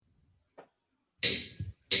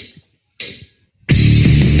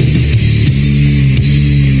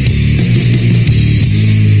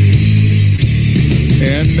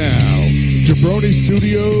And now, Jabroni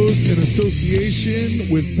Studios, in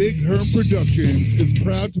association with Big Herm Productions, is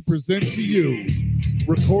proud to present to you,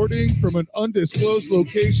 recording from an undisclosed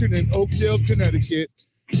location in Oakdale, Connecticut.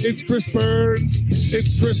 It's Chris Burns.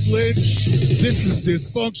 It's Chris Lynch. This is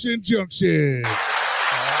Dysfunction Junction.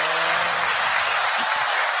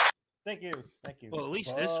 Thank you. Well, at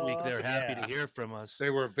least this week they're happy to hear from us.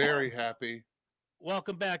 They were very happy.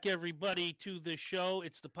 Welcome back, everybody, to the show.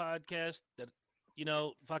 It's the podcast that,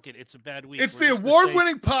 fuck it, it's a bad week. It's the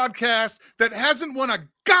award-winning podcast that hasn't won a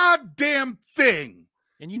goddamn thing.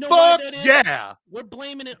 And you know Fuck why that is? Yeah. We're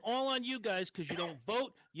blaming it all on you guys because you don't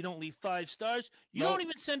vote, you don't leave 5 stars, you don't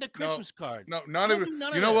even send a Christmas card. No, not even.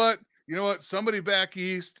 You know what? You know what? Somebody back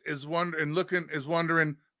east is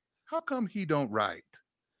wondering, how come he don't write?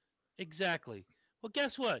 Exactly. Well,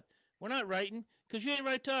 guess what? We're not writing because you ain't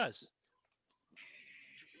right to us.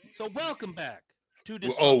 So welcome back to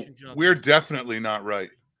Dysfunction Junction. We're definitely not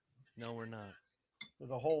right. No, we're not.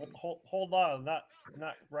 There's a whole lot of not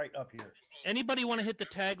right up here. Anybody want to hit the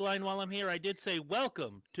tagline while I'm here? I did say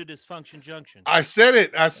welcome to Dysfunction Junction. I said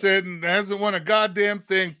it. I said it hasn't won a goddamn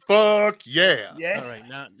thing. Fuck yeah. All right.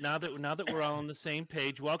 Now that we're all on the same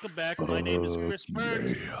page, welcome back. My name is Chris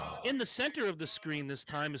Burns. In the center of the screen this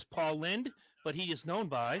time is Paul Lind, but he is known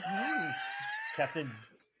by Captain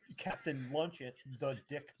Luncheon, the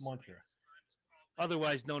Dick Muncher.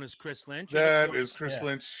 Otherwise known as Chris Lynch. That is Chris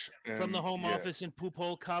Lynch. From the home office in Poop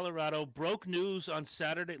Hole, Colorado. Broke news on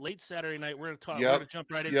late Saturday night. We're going to talk. We're going to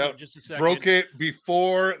jump right into it in just a second. Broke it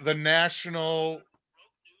before the national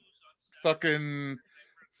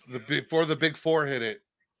before the Big Four hit it.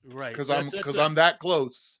 Right. Because I'm that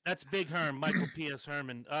close. That's Big Herm, Michael P.S.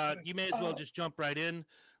 Herman. You may as well just jump right in.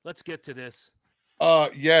 Let's get to this.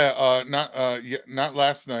 Not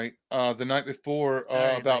last night. The night before,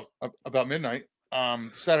 about midnight.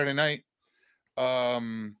 Saturday night,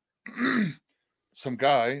 some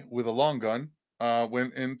guy with a long gun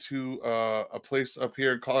went into a place up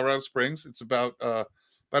here in Colorado Springs. It's about a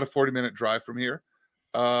 40-minute drive from here,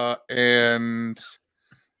 and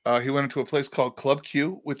he went into a place called Club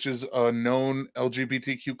Q, which is a known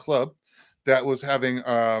LGBTQ club that was having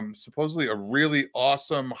supposedly a really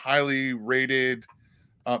awesome, highly rated.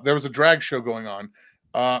 There was a drag show going on.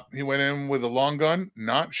 He went in with a long gun.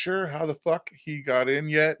 Not sure how the fuck he got in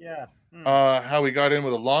yet. Yeah. How he got in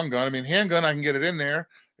with a long gun. I mean, handgun, I can get it in there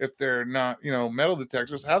if they're not, metal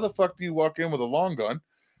detectors. How the fuck do you walk in with a long gun?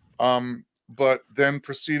 But then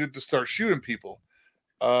proceeded to start shooting people.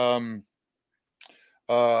 5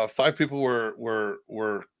 people were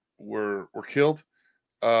killed.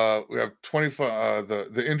 We have 25.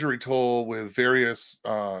 The injury toll with various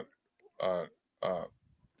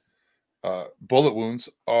bullet wounds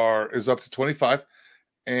is up to 25,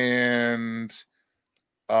 and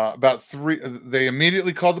about 3. They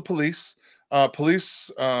immediately called the police.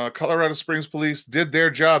 Colorado Springs police did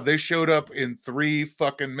their job. They showed up in 3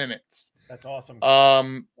 fucking minutes. That's awesome.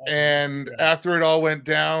 After it all went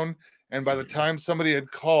down, and by the time somebody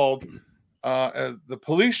had called, the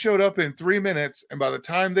police showed up in 3 minutes, and by the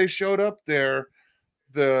time they showed up there,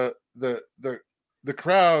 the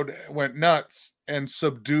crowd went nuts and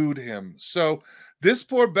subdued him. So this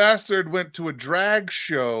poor bastard went to a drag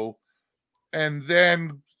show and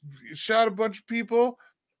then shot a bunch of people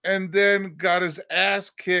and then got his ass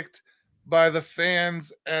kicked by the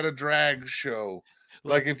fans at a drag show.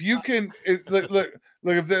 Like, if you can look,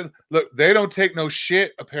 they don't take no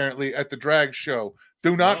shit apparently at the drag show.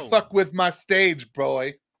 Do not fuck with my stage,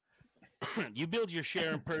 boy. You build your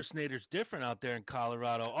share impersonators different out there in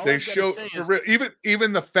Colorado. All they show for real.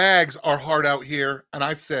 Even the fags are hard out here, and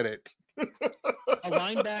I said it. A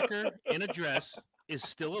linebacker in a dress is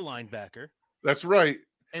still a linebacker. That's right.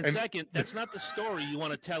 And second, that's not the story you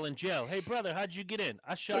want to tell in jail. Hey, brother, how'd you get in?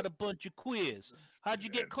 I shot a bunch of queers. How'd you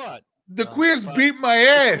get caught? The queers beat my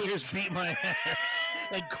ass. The queers beat my ass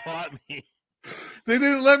and caught me. They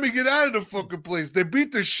didn't let me get out of the fucking place. They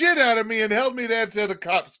beat the shit out of me and held me there till the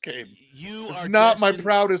cops came. It's not my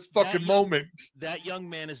proudest fucking moment. That young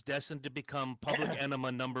man is destined to become public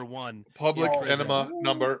enema number 1. Public enema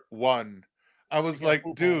number 1. I was like,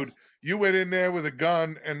 dude, you went in there with a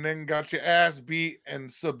gun and then got your ass beat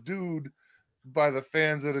and subdued by the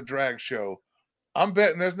fans at a drag show. I'm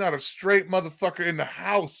betting there's not a straight motherfucker in the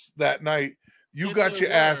house that night. You got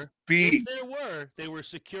your ass beat. If they were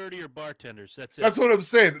security or bartenders. That's it. That's what I'm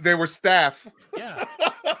saying. They were staff. Yeah.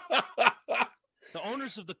 The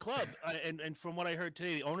owners of the club, and from what I heard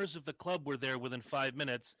today, the owners of the club were there within 5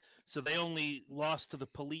 minutes, so they only lost to the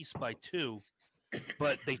police by 2,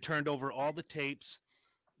 but they turned over all the tapes.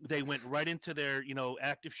 They went right into their,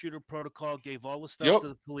 active shooter protocol, gave all the stuff Yep. to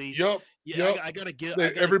the police. Yep. Yeah, Yep. I gotta give.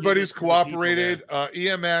 Everybody's cooperated.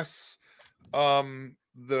 EMS, the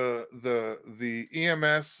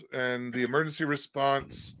EMS and the emergency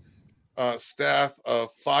response staff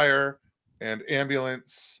of fire and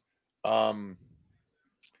ambulance and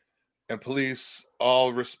police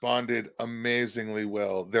all responded amazingly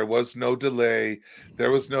well. There was no delay.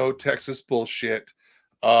 There was no Texas bullshit.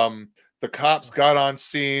 The cops got on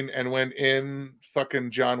scene and went in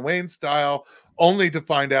fucking John Wayne style, only to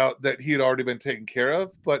find out that he had already been taken care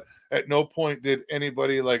of. But at no point did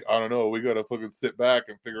anybody like, I don't know, we got to fucking sit back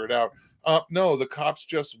and figure it out. No, the cops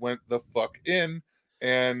just went the fuck in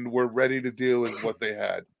and were ready to deal with what they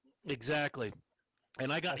had. Exactly.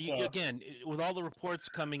 And I got again with all the reports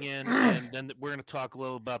coming in, and then we're going to talk a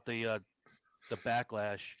little about the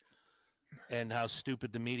backlash and how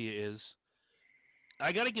stupid the media is.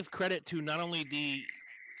 I got to give credit to not only the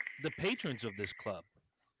patrons of this club.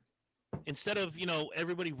 Instead of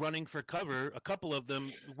everybody running for cover, a couple of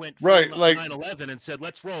them went right, like 9/11 and said,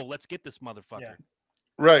 "Let's roll, let's get this motherfucker." Yeah.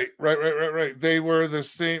 Right. They were the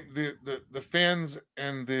same. The fans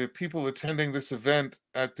and the people attending this event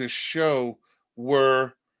at this show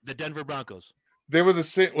were the Denver Broncos. They were the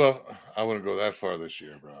same. Well, I wouldn't go that far this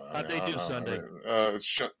year, bro. How'd they do Sunday?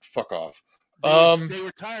 Fuck off. They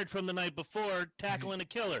were tired from the night before tackling a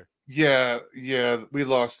killer. Yeah, we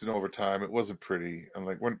lost in overtime. It wasn't pretty. I'm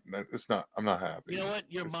like, it's not. I'm not happy. You know what?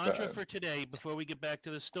 Your mantra for today, before we get back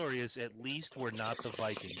to the story, is at least we're not the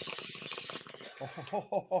Vikings.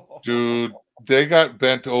 Dude, they got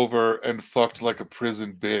bent over and fucked like a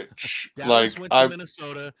prison bitch. Dallas went to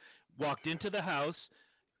Minnesota, walked into the house,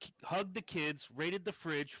 hugged the kids, raided the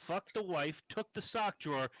fridge, fucked the wife, took the sock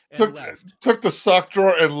drawer, and left. Took the sock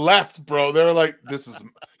drawer and left, bro. They were like,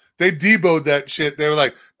 they deboed that shit. They were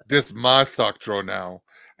like, this is my sock drawer now.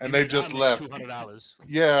 And they just left. $200.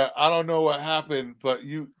 Yeah, I don't know what happened, but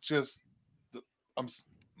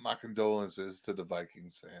my condolences to the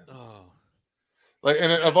Vikings fans. Oh. Like,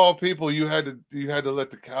 and of all people, you had to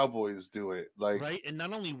let the Cowboys do it. Like, right, and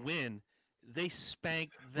not only win, they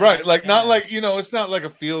spanked them. Right, like not like it's not like a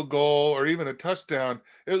field goal or even a touchdown.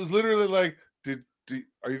 It was literally like,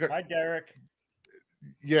 are you guys? Hi, Derek.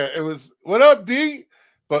 Yeah, it was. What up, D?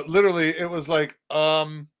 But literally, it was like,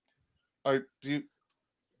 do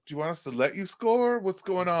you want us to let you score? What's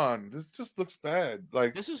going on? This just looks bad.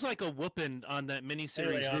 Like, this is like a whooping on that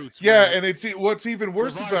miniseries Roots. Yeah, and what's even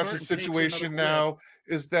worse about the situation now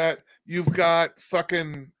is that you've got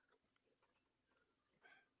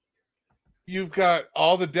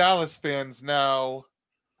all the Dallas fans now.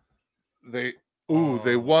 They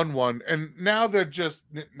won one, and now they're just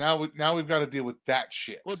now we've got to deal with that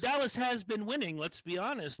shit. Well, Dallas has been winning, let's be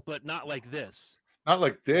honest, but not like this. Not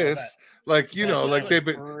like this. Like, like they've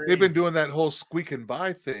been doing that whole squeaking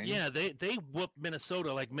by thing. Yeah, they whooped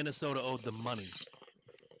Minnesota like Minnesota owed them money.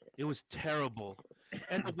 It was terrible.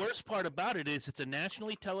 And the worst part about it is it's a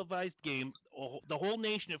nationally televised game. The whole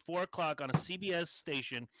nation at 4:00 on a CBS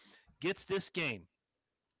station gets this game.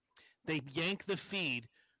 They yank the feed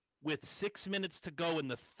with 6 minutes to go in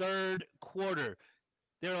the third quarter.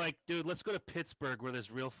 They're like, dude, let's go to Pittsburgh where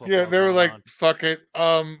there's real football. Yeah, they were like, fuck it.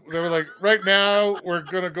 They were like, right now we're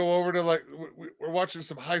gonna go over to we're watching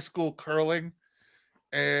some high school curling,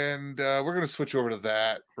 and we're gonna switch over to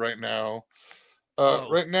that right now.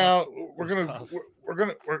 Right now we're going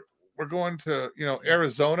to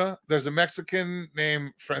Arizona. There's a Mexican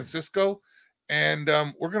named Francisco, and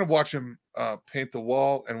we're gonna watch him paint the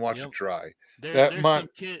wall and watch it dry.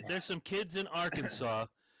 There's some kids in Arkansas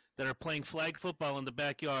that are playing flag football in the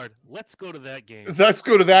backyard. Let's go to that game. Let's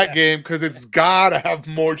go to that game because it's gotta have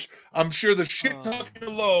more. I'm sure the shit talking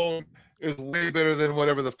alone is way better than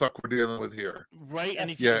whatever the fuck we're dealing with here. Right,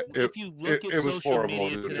 and if you look at social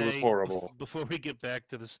media today, it was horrible. Before we get back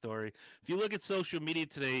to the story, if you look at social media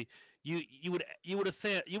today, you would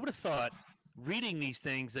have thought, reading these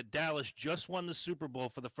things, that Dallas just won the Super Bowl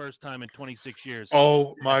for the first time in 26 years.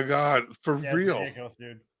 Oh my God, for real, ridiculous,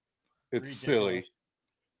 dude. It's silly.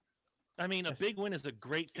 I mean, a big win is a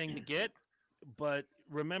great thing to get, but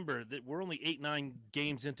remember that we're only 8-9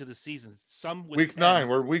 games into the season. Some week 9.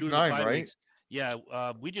 We're week 9, right? Weeks. Yeah,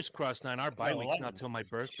 we just crossed 9. Our bye week's not till my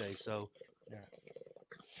birthday, so.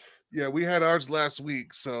 Yeah, we had ours last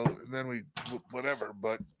week, so then we whatever.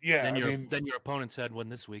 But yeah, then your opponents had one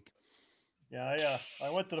this week. Yeah,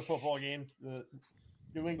 I went to the football game, the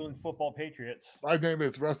New England Football Patriots. My name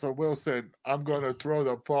is Russell Wilson. I'm going to throw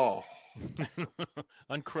the ball.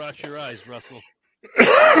 Uncross your eyes, Russell.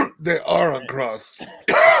 They are uncrossed.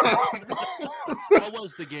 How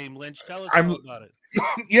was the game, Lynch? Tell us all about it.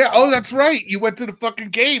 Yeah. Oh, that's right. You went to the fucking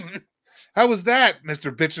game. How was that,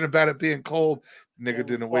 Mister Bitching about it being cold? Nigga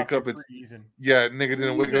didn't wake up. Nigga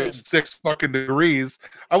didn't wake up at 6 fucking degrees.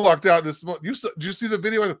 I walked out this morning. Did you see the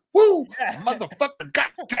video? Woo, motherfucker!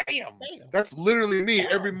 Goddamn. That's literally me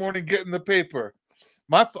every morning getting the paper.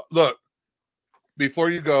 Look. Before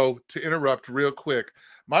you go, to interrupt real quick,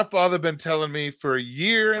 my father been telling me for a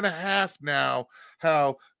year and a half now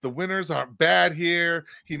how the winters aren't bad here.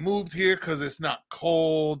 He moved here because it's not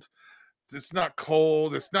cold. It's not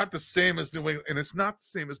cold. It's not the same as New England, and it's not the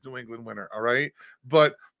same as New England winter, all right?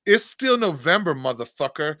 But it's still November,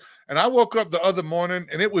 motherfucker. And I woke up the other morning,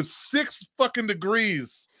 and it was 6 fucking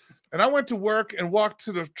degrees. And I went to work and walked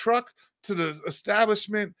to the truck, to the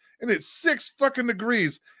establishment, and it's 6 fucking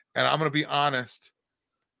degrees. And I'm going to be honest.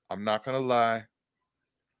 I'm not going to lie.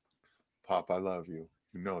 Pop, I love you.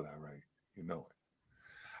 You know that, right? You know it.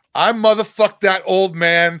 I motherfucked that old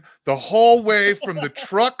man the whole way from the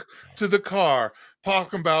truck to the car,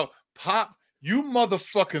 talking about, Pop, you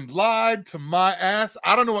motherfucking lied to my ass.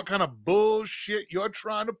 I don't know what kind of bullshit you're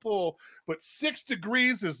trying to pull, but 6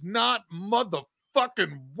 degrees is not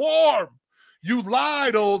motherfucking warm. You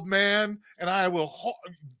lied, old man, and I will.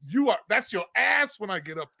 That's your ass when I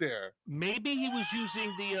get up there. Maybe he was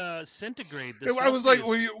using the centigrade. I was like,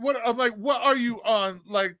 what? I'm like, what are you on?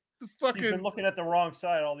 Like the fucking. You've been looking at the wrong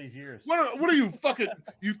side all these years. What are you fucking?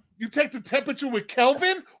 You take the temperature with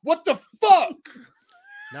Kelvin? What the fuck?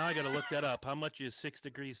 Now I got to look that up. How much is 6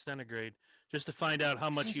 degrees centigrade? Just to find out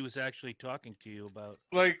how much he was actually talking to you about.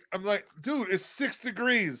 Like, I'm like, dude, it's 6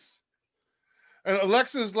 degrees. And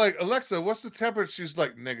Alexa's like, Alexa, what's the temperature? She's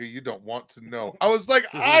like, nigga, you don't want to know. I was like,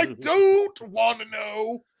 I don't want to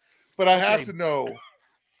know, but I have to know.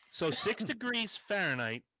 So 6 degrees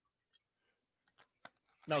Fahrenheit,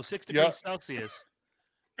 6 degrees Celsius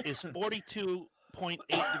is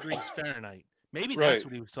 42.8 degrees Fahrenheit. Maybe that's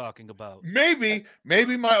what he was talking about. Maybe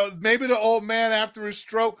the old man after his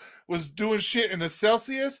stroke was doing shit in the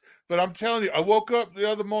Celsius, but I'm telling you, I woke up the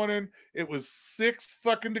other morning, it was 6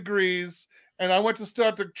 fucking degrees. And I went to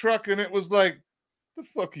start the truck, and it was like, "The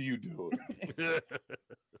fuck are you doing?"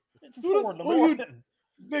 It's 4 in the morning.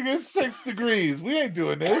 Nigga, it's 6 degrees. We ain't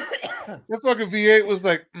doing this. The fucking V8 was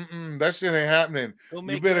like, that shit ain't happening.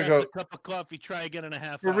 You better go. A cup of coffee. Try again in a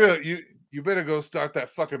half. For real, you better go start that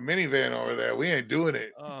fucking minivan over there. We ain't doing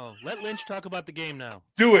it. Oh, let Lynch talk about the game now.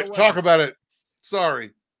 Do it. Talk about it.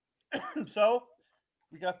 Sorry. So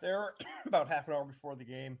we got there about half an hour before the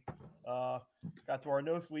game. Got to our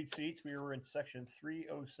nosebleed seats. We were in section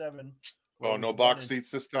 307. Oh, no box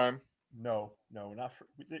seats this time? No, not for,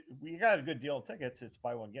 we got a good deal of tickets. It's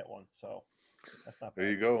buy one, get one. So that's not bad.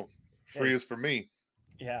 There you go. Free is for me.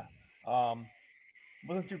 Yeah.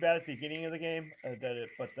 Wasn't too bad at the beginning of the game,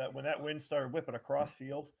 but when that wind started whipping across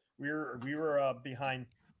field, we were behind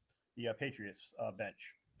the Patriots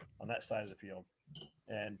bench on that side of the field.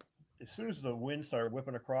 And as soon as the wind started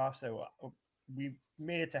whipping across, we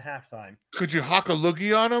made it to halftime. Could you hawk a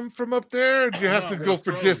loogie on them from up there? Or did you have to go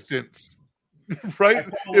for distance? Right?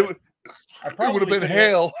 It would have been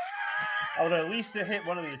hail. I would at least have hit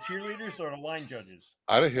one of the cheerleaders or the line judges.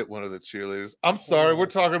 I'd have hit one of the cheerleaders. I'm sorry, we're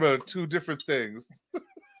talking about 2 different things.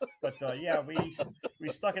 But yeah, we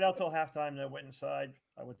stuck it out till halftime. Then went inside.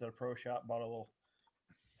 I went to the pro shop, bought a little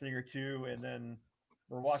thing or two, and then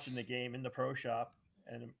we're watching the game in the pro shop.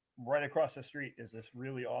 And right across the street is this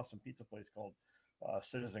really awesome pizza place called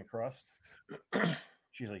Citizen Crust.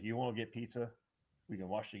 She's like, "You want to get pizza? We can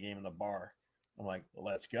watch the game in the bar." I'm like, well,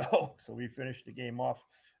 "Let's go." So we finished the game off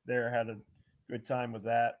there, had a good time with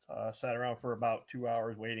that. Sat around for about 2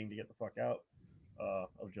 hours waiting to get the fuck out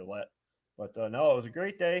of Gillette. But no, it was a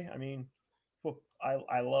great day. I mean,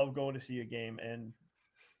 I love going to see a game. And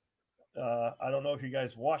I don't know if you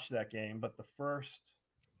guys watched that game, but the first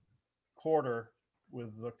quarter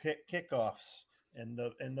with the kickoffs and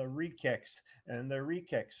the re-kicks and the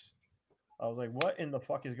re-kicks, I was like, what in the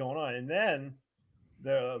fuck is going on? And then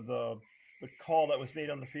the call that was made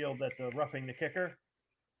on the field that the roughing the kicker,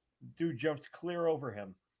 dude jumped clearly over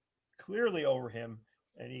him,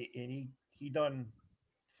 and he done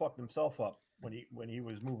fucked himself up when he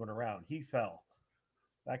was moving around. He fell.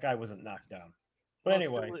 That guy wasn't knocked down. But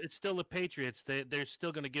anyway, it's still the Patriots. They're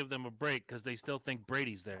still going to give them a break because they still think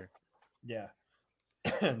Brady's there. Yeah,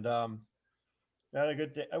 and I had a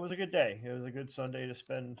good day. It was a good day. It was a good Sunday to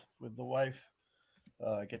spend with the wife.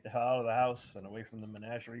 Get the hell out of the house and away from the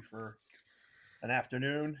menagerie for an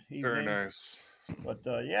afternoon. Evening. Very nice. But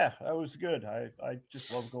yeah, that was good. I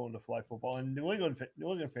just love going to fly football, and New England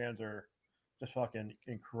fans are just fucking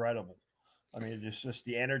incredible. I mean, it's just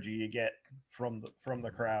the energy you get from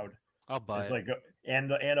the crowd. I'll buy It's it. like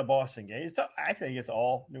and a Boston game. I think it's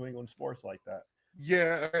all New England sports like that.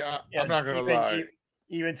 Yeah, Yeah, I'm not gonna even lie.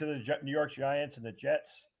 even to the New York Giants and the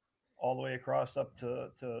Jets, all the way across up to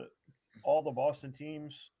all the Boston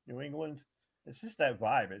teams, New England. It's just that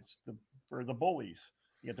vibe. It's the bullies.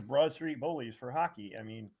 You get the Broad Street Bullies for hockey. I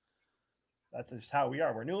mean, that's just how we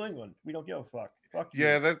are. We're New England. We don't give a fuck. Fuck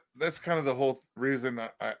Yeah, you. that's kind of the whole reason.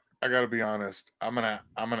 I got to be honest. I'm an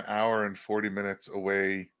hour and 40 minutes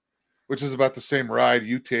away, which is about the same ride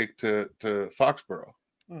you take to Foxborough.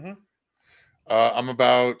 Mm-hmm. I'm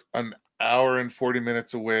about an hour and 40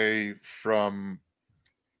 minutes away from,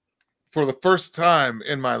 for the first time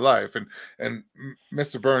in my life, and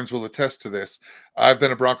Mr. Burns will attest to this. I've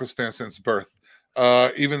been a Broncos fan since birth.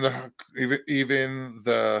 Even the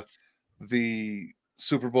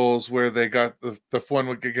Super Bowls where they got the one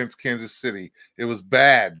against Kansas City, it was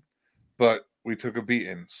bad, but we took a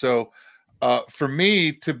beating. So for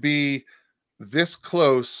me to be this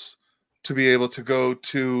close to be able to go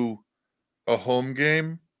to a home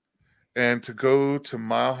game and to go to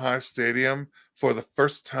Mile High Stadium for the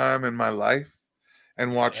first time in my life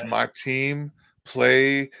and watch my team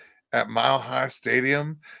play at Mile High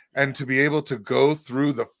Stadium and to be able to go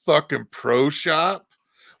through the fucking pro shop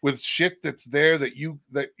with shit that's there that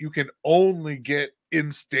you can only get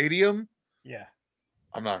in stadium. Yeah.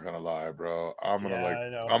 I'm not gonna lie, bro. I'm I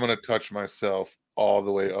know. gonna touch myself all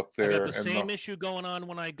the way up I there. got the same issue going on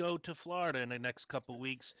when I go to Florida in the next couple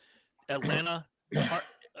weeks. Atlanta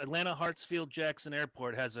Hartsfield Jackson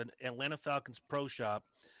Airport has an Atlanta Falcons pro shop.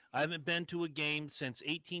 I haven't been to a game since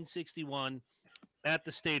 1861 at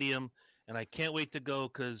the stadium, and I can't wait to go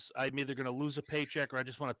because I'm either going to lose a paycheck or I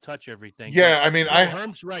just want to touch everything. Yeah, I mean,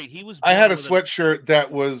 Herm's right. I had a sweatshirt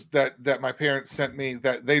that my parents sent me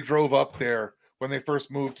that they drove up there when they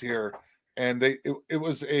first moved here, and it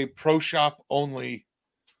was a pro shop only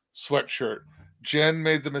sweatshirt. Jen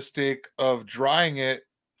made the mistake of drying it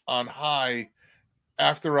on high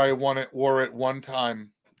after I wore it one time.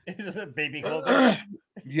 Baby clothes.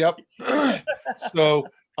 Yep. So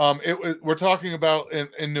we're talking about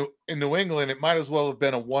in New England, it might as well have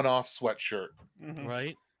been a one-off sweatshirt. Mm-hmm.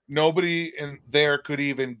 Right. Nobody in there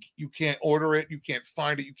you can't order it, you can't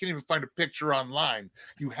find it, you can't even find a picture online.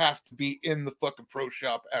 You have to be in the fucking pro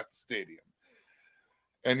shop at the stadium.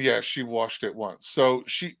 And yeah, she washed it once. So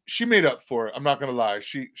she made up for it. I'm not gonna lie.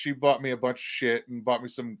 She bought me a bunch of shit and bought me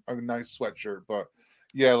a nice sweatshirt. But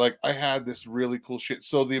yeah, like I had this really cool shit.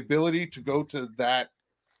 So the ability to go to that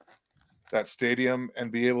stadium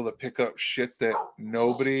and be able to pick up shit that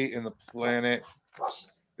nobody in the planet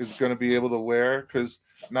is going to be able to wear, because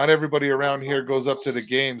not everybody around here goes up to the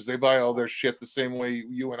games. They buy all their shit the same way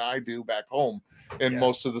you and I do back home in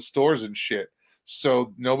most of the stores and shit.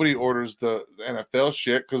 So nobody orders the NFL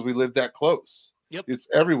shit because we live that close. Yep. It's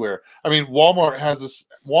everywhere. I mean, Walmart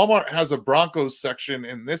has a Broncos section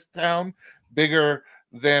in this town bigger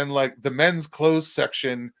than like the men's clothes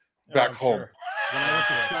section back home. Sure.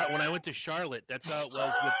 When I went to Charlotte, that's how it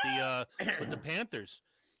was with the Panthers.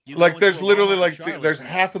 Like there's literally there's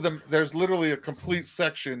half of them. There's literally a complete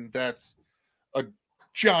section that's a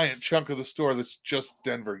giant chunk of the store that's just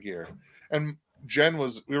Denver gear. And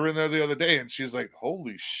we were in there the other day, and she's like,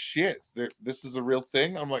 "Holy shit, this is a real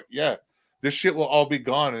thing." I'm like, "Yeah, this shit will all be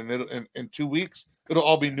gone, and in 2 weeks, it'll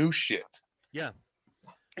all be new shit." Yeah.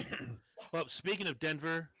 Well, speaking of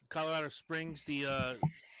Denver, Colorado Springs, the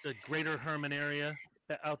greater Herman area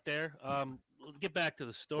out there. We'll get back to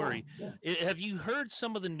the story. Have you heard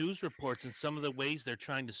some of the news reports and some of the ways they're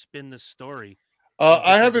trying to spin this story?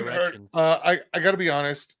 I haven't heard. I got to be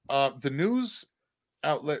honest. The news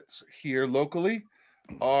outlets here locally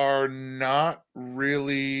are not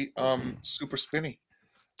really super spinny.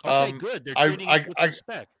 Okay, good. They're treating it with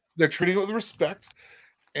respect. They're treating it with respect,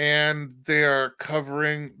 and they are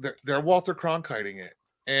covering. They're Walter Cronkiting it,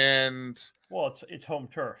 and well, it's home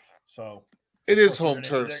turf, so it is home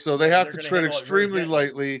turf. So they have to tread extremely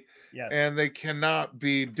lightly, and they cannot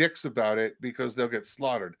be dicks about it because they'll get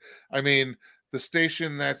slaughtered. I mean, the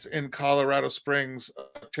station that's in Colorado Springs,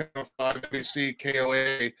 Channel 5 NBC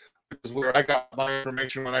KOA, is where I got my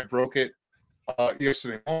information when I broke it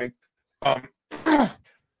yesterday morning.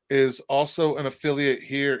 Is also an affiliate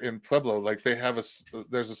here in Pueblo. Like they have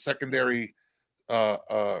there's a secondary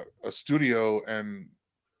a studio and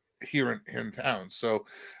here in town. So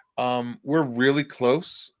we're really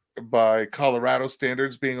close by Colorado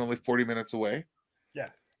standards, being only 40 minutes away. Yeah.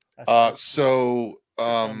 So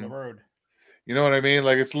on the road. You know what I mean?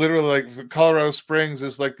 Like it's literally like Colorado Springs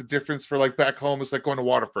is like the difference for like back home is like going to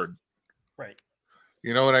Waterford. Right.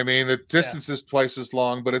 You know what I mean? The distance is twice as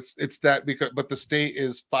long, but it's that but the state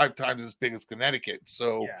is 5 times as big as Connecticut.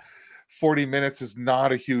 So 40 minutes is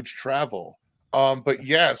not a huge travel. But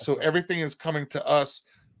yeah, so everything is coming to us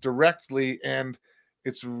directly, and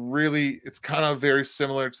it's kind of very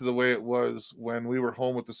similar to the way it was when we were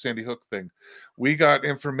home with the Sandy Hook thing. We got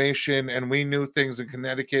information and we knew things in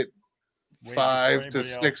Connecticut 5 to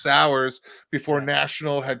 6 hours before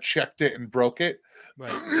National had checked it and broke it.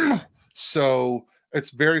 Right. So it's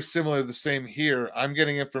very similar, the same here. I'm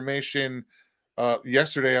getting information.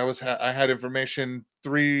 Yesterday, I had information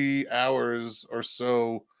 3 hours or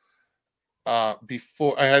so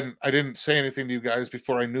before I didn't say anything to you guys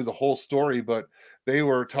before I knew the whole story, but they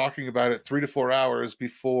were talking about it 3 to 4 hours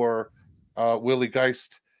before Willie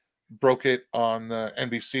Geist broke it on the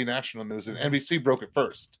NBC national news, and NBC broke it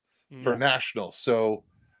first for national. So,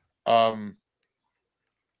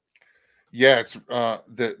 it's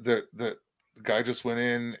the guy just went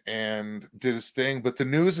in and did his thing, but the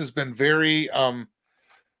news has been very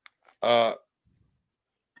right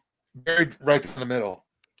in the middle.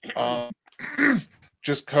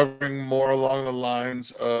 Just covering more along the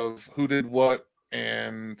lines of who did what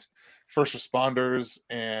and first responders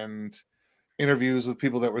and interviews with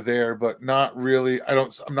people that were there, but not really. I'm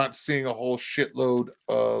not seeing a whole shitload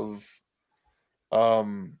of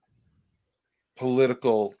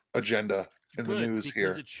political agenda in the news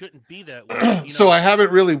here. It shouldn't be that way. So I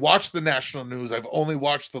haven't really watched the national news. I've only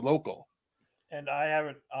watched the local. And I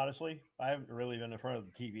haven't really been in front of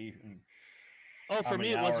the TV. For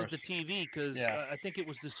me, it wasn't the TV because I think it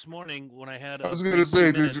was this morning when I had. I was going to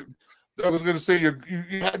say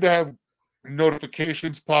you had to have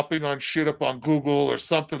notifications popping on shit up on Google or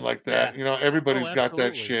something like that. You know, everybody's got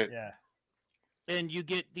that shit. Yeah. And you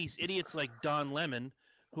get these idiots like Don Lemon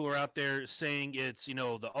who are out there saying it's,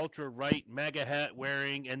 the ultra right MAGA hat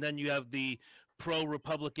wearing, and then you have the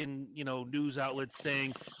pro-Republican, news outlets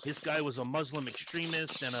saying this guy was a Muslim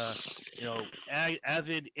extremist and a,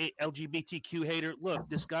 avid LGBTQ hater. Look,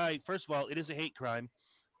 this guy, first of all, it is a hate crime.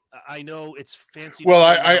 I know it's fancy. Well,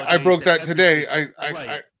 I broke that today.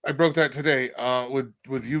 I broke that today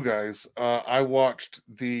with you guys. I watched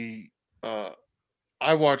the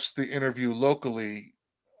interview locally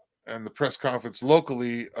and the press conference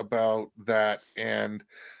locally about that, and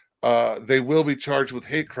they will be charged with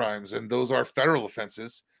hate crimes, and those are federal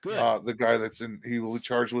offenses. Good. The guy he will be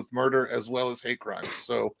charged with murder as well as hate crimes.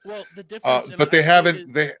 So, well, the difference, but they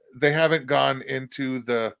haven't gone into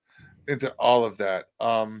all of that.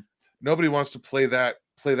 Nobody wants to play that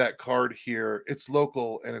card here. It's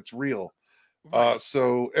local and it's real. Right.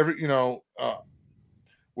 So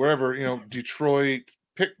wherever, Detroit,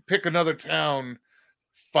 pick another town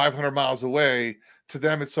 500 miles away. To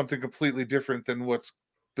them, it's something completely different than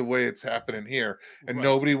the way it's happening here. And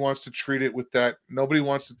nobody wants to treat it with that. Nobody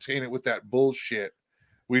wants to taint it with that bullshit.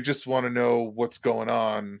 We just want to know what's going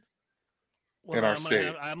on in our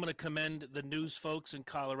state. I'm going to commend the news folks in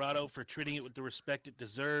Colorado for treating it with the respect it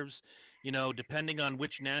deserves. Depending on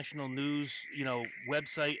which national news,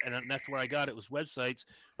 website, and that's where I got it, was websites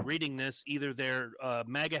reading this, either they're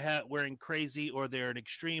MAGA hat wearing crazy or they're an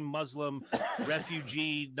extreme Muslim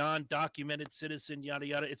refugee, non-documented citizen, yada,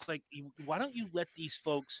 yada. It's like, why don't you let these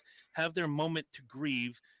folks have their moment to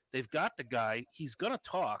grieve? They've got the guy. He's going to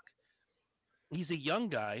talk. He's a young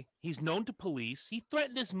guy. He's known to police. He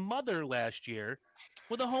threatened his mother last year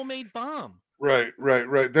with a homemade bomb. Right.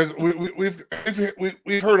 We've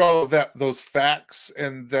heard all of those facts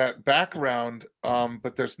and that background,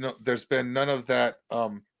 but there's been none of that.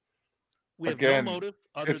 We have no motive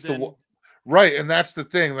other than right, and that's the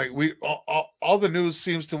thing. Like all the news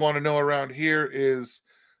seems to want to know around here is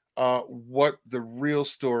what the real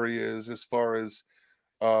story is, as far as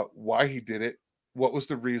why he did it, what was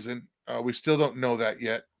the reason. We still don't know that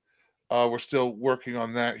yet. We're still working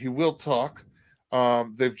on that. He will talk.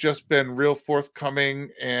 They've just been real forthcoming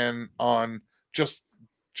and on just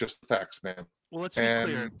facts, man. Well,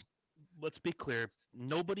 let's be clear.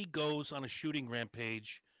 Nobody goes on a shooting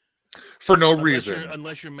rampage for no reason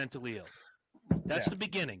unless you're mentally ill. That's the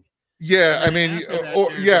beginning. Yeah, I mean,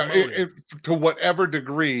 to whatever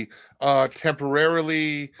degree,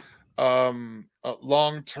 temporarily,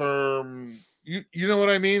 long term. You know what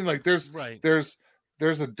I mean? Like there's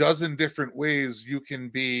a dozen different ways you can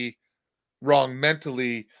be wrong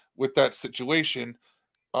mentally with that situation,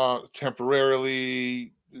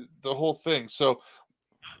 temporarily, the whole thing. So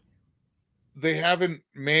they haven't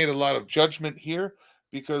made a lot of judgment here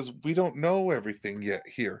because we don't know everything yet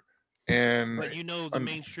here. And But the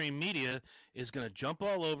mainstream media is going to jump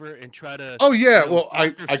all over and try to. oh yeah, well I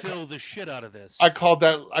fill the shit out of this. I called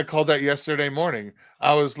that yesterday morning.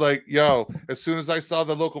 I was like, yo, as soon as I saw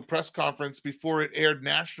the local press conference before it aired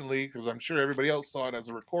nationally, because I'm sure everybody else saw it as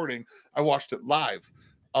a recording, I watched it live.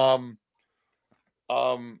 The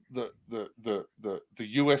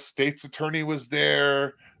U.S. state's attorney was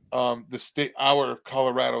there. Our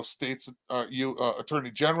Colorado state's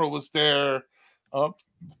attorney general was there.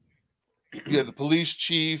 You had the police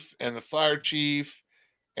chief and the fire chief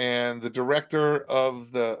and the director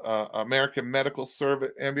of the American Medical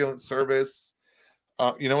Service Ambulance Service.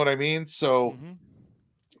 You know what I mean? So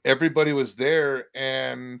everybody was there,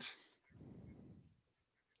 and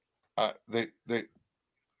I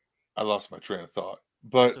lost my train of thought,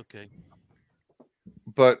 but it's okay.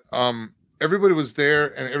 But everybody was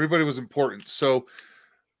there, and everybody was important. So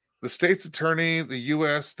the state's attorney, the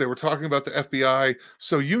U.S., they were talking about the FBI.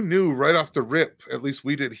 So you knew right off the rip, at least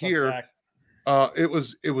we did here. It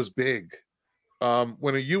was big.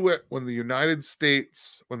 When the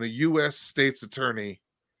U.S. state's attorney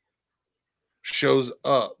shows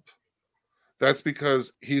up, that's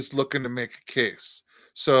because he's looking to make a case.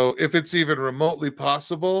 So if it's even remotely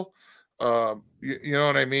possible, you know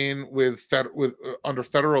what I mean, under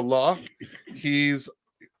federal law, he's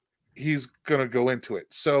gonna go into it.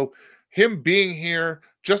 So him being here,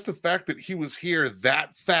 just the fact that he was here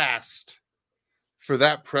that fast for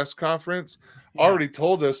that press conference already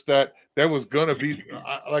told us that there was gonna be,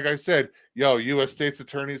 like I said, U.S. state's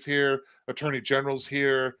attorney's here, attorney general's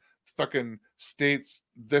here, fucking states,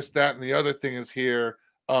 this, that, and the other thing is here.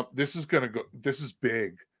 This is big.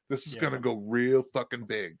 This is gonna go real fucking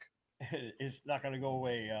big. It's not gonna go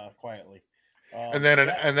away quietly. And then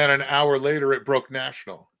an hour later, it broke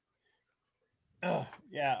national. Like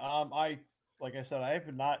I said, I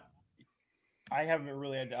haven't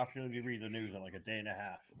really had the opportunity to read the news in like a day and a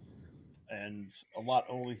half, and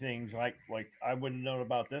only things like I wouldn't know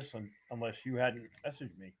about this unless you hadn't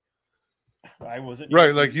messaged me. I wasn't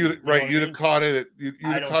right, like you'd have caught it. You'd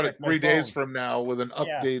have caught it 3 days phone from now with an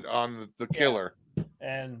update on the killer.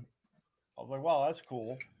 And I was like, "Wow, that's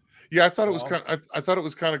cool." Yeah, I thought it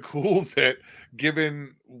was kind of cool that,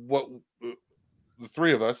 given what the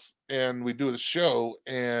three of us, and we do the show,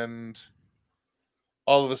 and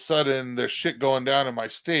all of a sudden there's shit going down in my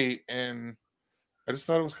state, and I just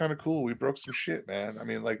thought it was kind of cool. We broke some shit, man. I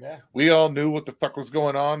mean, we all knew what the fuck was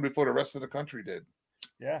going on before the rest of the country did.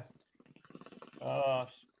 Yeah.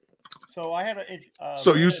 So I had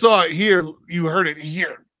so you saw it here, you heard it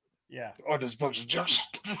here. Yeah. Oh, this fucking junction.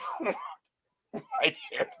 Right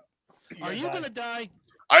here. Are you gonna die?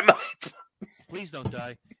 I might. Please don't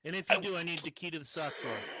die. And if you do, I need the key to the sock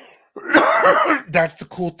drawer. That's the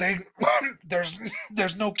cool thing. There's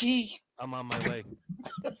no key. I'm on my way.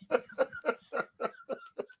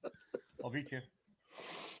 I'll beat you.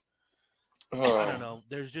 I don't know.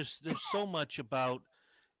 There's so much about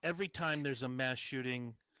every time there's a mass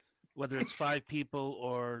shooting, whether it's 5 people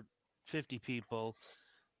or 50 people,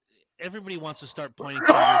 everybody wants to start pointing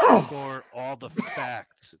fingers before all the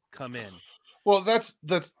facts come in. Well, that's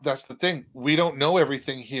the thing. We don't know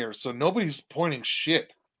everything here, so nobody's pointing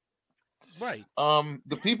shit. Right.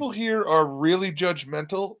 The people here are really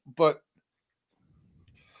judgmental, but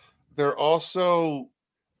they're also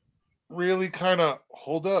really kind of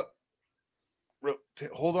hold on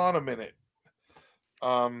a minute.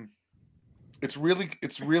 It's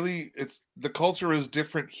the culture is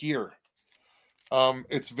different here.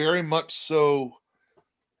 It's very much so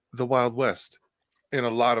the Wild West in a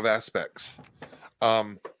lot of aspects.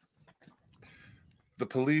 The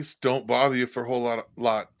police don't bother you for a whole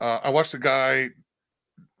lot. I watched a guy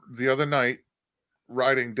the other night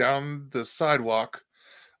riding down the sidewalk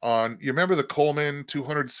on, you remember the Coleman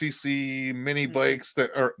 200cc mini bikes that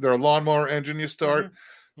are their lawnmower engine you start?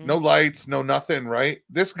 Mm-hmm. No lights, no nothing, right?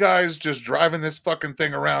 This guy's just driving this fucking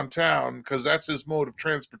thing around town because that's his mode of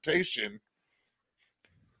transportation.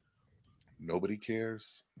 Nobody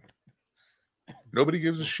cares. Nobody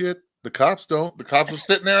gives a shit. The cops don't. The cops were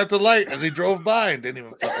sitting there at the light as he drove by and didn't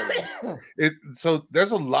even fucking it. So there's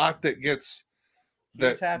a lot that gets.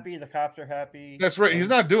 He's happy. The cops are happy. That's right. He's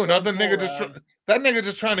not doing nothing. That nigga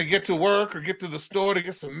just trying to get to work or get to the store to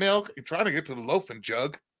get some milk. He's trying to get to the loafing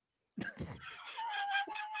jug.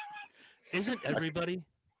 Isn't everybody?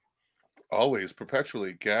 Always,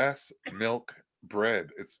 perpetually, gas, milk, bread.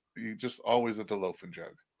 You just always at the loafing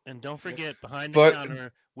jug. And don't forget, behind the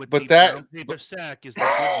counter with the brown paper sack is the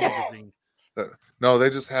Good magazine. No, they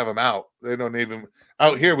just have them out. They don't even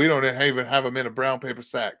out here. We don't even have them in a brown paper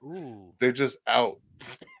sack. Ooh. They're just out.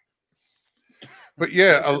 But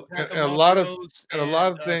yeah, Attack a lot of Rose and a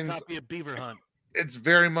lot of and things. copy of Beaver Hunt. It's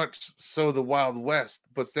very much so the Wild West.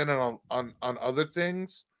 But then on other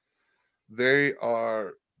things, they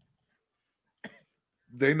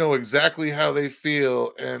know exactly how they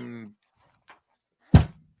feel, and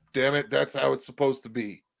damn it, that's how it's supposed to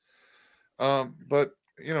be. But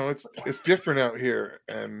you know, it's different out here,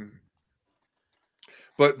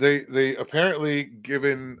 but they apparently,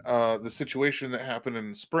 given the situation that happened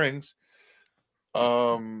in Springs,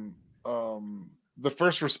 the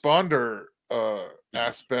first responder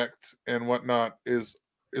aspect and whatnot is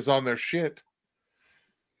on their shit.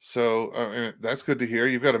 So and that's good to hear.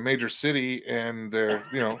 You've got a major city, and they're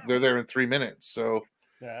there in 3 minutes. So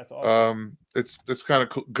Yeah, that's awesome. it's kind of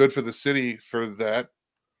good for the city for that.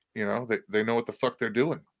 You know, they know what the fuck they're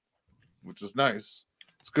doing, which is nice.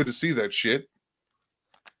 It's good to see that shit.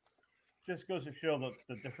 Just goes to show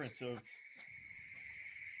the difference of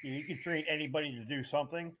you can train anybody to do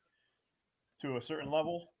something to a certain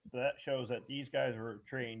level. That shows that these guys were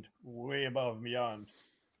trained way above and beyond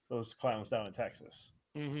those clowns down in Texas.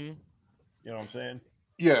 Mm-hmm. You know what I'm saying?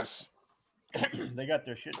 Yes. They got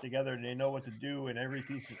their shit together and they know what to do, and every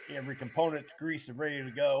component's greased and ready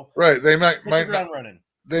to go. Right. They might ground running.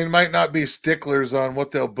 They might not be sticklers on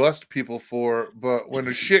what they'll bust people for, but when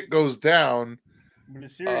the shit goes down, when the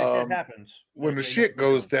serious shit happens, when the shit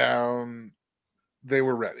goes down, they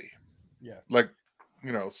were ready. Yeah. Like,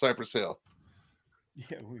 Cypress Hill.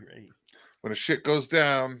 Yeah, we're ready. When the shit goes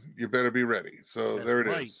down, you better be ready. So That's there it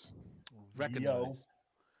right. is. Recognize. Yo.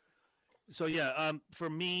 So yeah,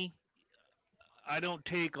 for me, I don't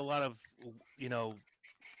take a lot of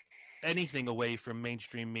anything away from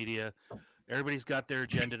mainstream media. Everybody's got their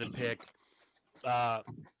agenda to pick.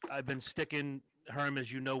 I've been sticking, Herm,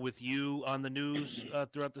 as you know, with you on the news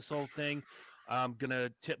throughout this whole thing. I'm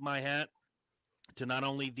gonna tip my hat to not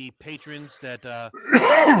only the patrons that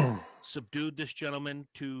subdued this gentleman,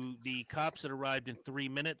 to the cops that arrived in 3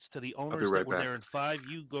 minutes, to the owners that were there in 5.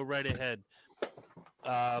 You go right ahead.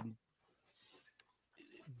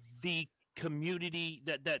 The community,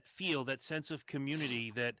 that feel, that sense of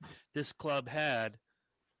community that this club had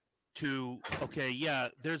to, okay, yeah,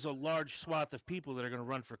 there's a large swath of people that are going to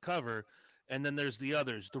run for cover, and then there's the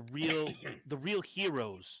others, the real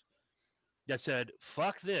heroes that said,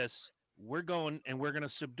 fuck this, we're going and we're going to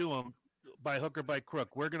subdue them by hook or by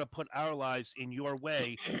crook. We're going to put our lives in your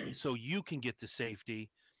way so you can get to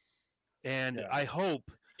safety. And yeah. I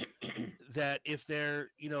hope that if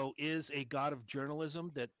there, is a god of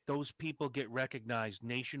journalism, that those people get recognized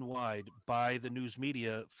nationwide by the news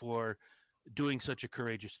media for doing such a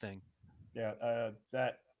courageous thing. Yeah,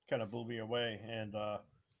 that kind of blew me away, and I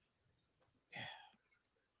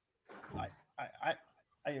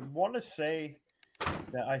want to say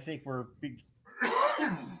that I think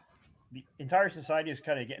the entire society is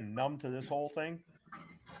kind of getting numb to this whole thing.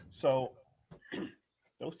 So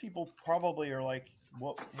those people probably are like,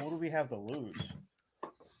 what do we have to lose?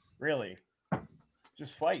 Really?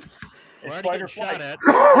 Just fight. It's fight or flight.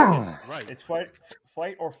 Right. It's fight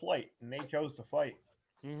or flight, and they chose to fight.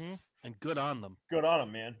 Mm-hmm. And good on them. Good on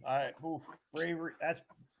them, man. Bravery.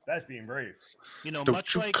 That's being brave. Don't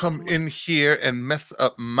much you come in here and mess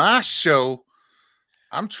up my show.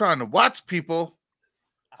 I'm trying to watch people.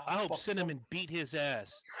 I hope Cinnamon beat his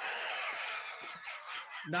ass.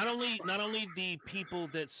 Not only the people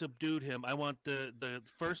that subdued him, I want the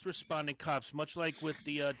first responding cops, much like with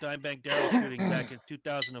the Dimebag Darrell shooting back in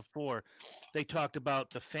 2004. They talked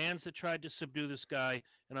about the fans that tried to subdue this guy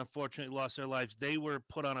and unfortunately lost their lives. They were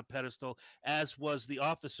put on a pedestal, as was the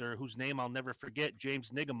officer whose name I'll never forget, James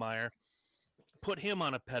Niggemeyer. Put him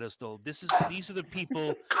on a pedestal. These are the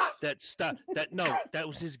people that stop. That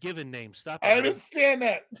was his given name. Stop. I understand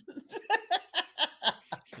that.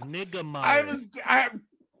 Niggemeyer.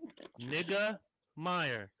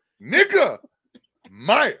 Niggemeyer.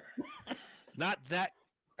 Niggemeyer. Not that.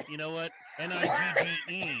 You know what?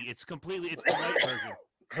 Nigge. It's the white version.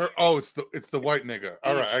 It's the white nigga.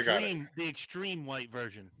 All right, I got it. The extreme white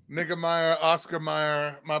version. Niggemeyer, Oscar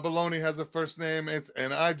Meyer. My baloney has a first name. It's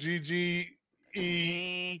Nigge,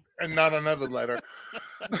 and not another letter.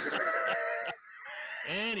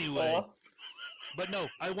 Anyway, but no,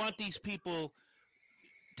 I want these people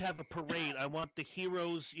to have a parade. I want the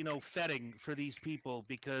heroes, feting for these people,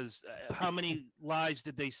 because how many lives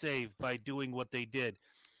did they save by doing what they did?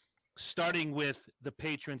 Starting with the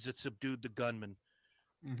patrons that subdued the gunman,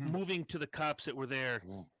 moving to the cops that were there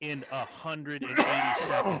in 180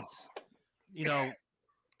 seconds.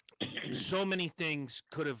 So many things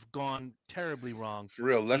could have gone terribly wrong. For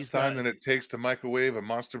real, less time than it takes to microwave a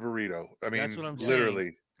monster burrito. I mean, that's what I'm literally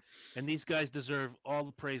saying. And these guys deserve all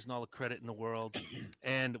the praise and all the credit in the world.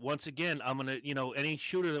 And once again, I'm gonna, any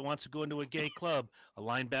shooter that wants to go into a gay club, a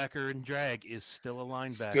linebacker in drag is still a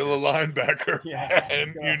linebacker. Still a linebacker. Yeah.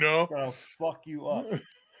 And Gonna fuck you up.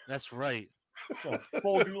 That's right. Gonna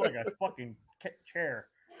fold you like a fucking chair.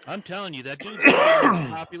 I'm telling you, that dude's gonna be the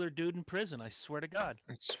most popular dude in prison. I swear to God.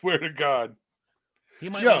 I swear to God. He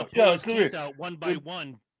might Yo, want to pull his come teeth here. out one by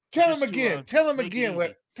one. Tell him just to, again. Tell him make it again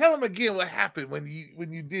easy. Tell him again what happened when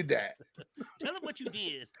you did that. Tell him what you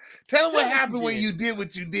did. Tell him what Tell him what you happened when did. you did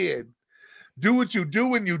what you did. Do what you do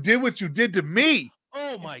when you did what you did to me.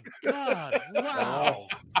 Oh my God! Wow.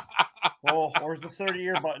 Oh, where's the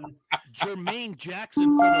 30-year button? Jermaine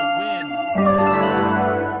Jackson for the win.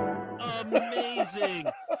 Amazing.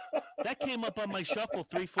 That came up on my shuffle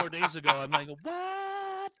 3-4 days ago. I'm like,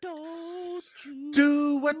 why don't you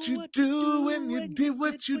Do what you do when you did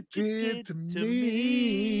what you did to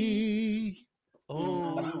me.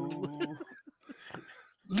 Oh,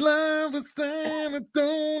 Love is don't.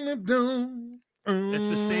 that's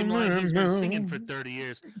the same line he's been singing for 30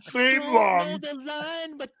 years. Same Don't know line. the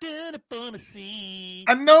line, but then I'm gonna see.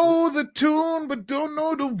 I know the tune, but don't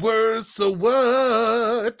know the words. So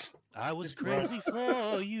what? I was crazy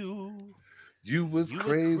for you. You was You were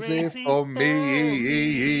crazy, crazy for for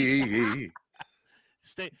me.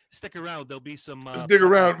 Stick around. There'll be some. Stick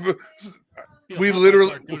around. We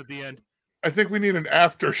literally. at the end. I think we need an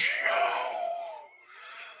after show.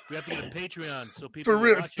 We have to get a Patreon so people For will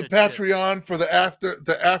real, watch it's the that shit. Patreon for the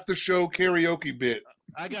after show karaoke bit.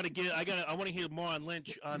 I want to hear more on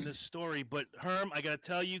Lynch on this story, but Herm, I gotta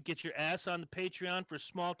tell you, get your ass on the Patreon for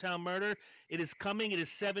Small Town Murder. It is coming. It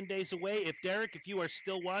is 7 days away. If you are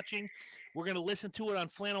still watching, we're gonna listen to it on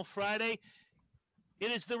Flannel Friday.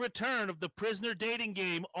 It is the return of the Prisoner Dating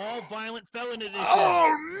Game, All Violent Felon Edition.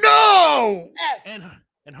 Oh no!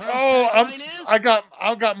 And Herm's Oh, tagline is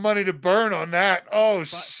I got money to burn on that. Oh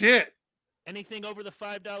shit! anything over the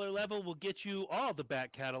 $5 level will get you all the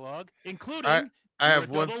back catalog, including I have a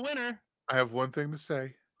double winner. I have one thing to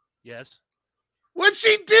say. Yes. What'd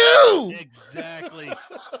she do? Exactly.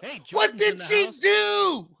 Hey, Jordan's What in did the she house.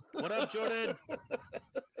 do? What up, Jordan?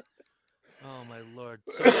 Oh my Lord!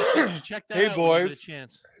 So yeah, check that Hey, out when you get boys. a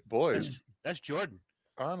chance. Boys, That's Jordan.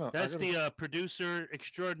 I know. That's the producer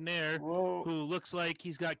extraordinaire Whoa. who looks like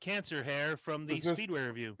he's got cancer hair from the Is this- Speedway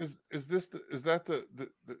review. Is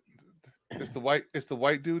the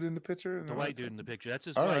white dude in the picture? The white dude in the picture. That's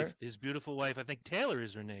his All wife. right. His beautiful wife. I think Taylor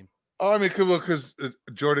is her name. Oh, I mean, because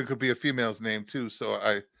Jordan could be a female's name too. So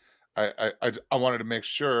I wanted to make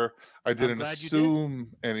sure I didn't glad you did. assume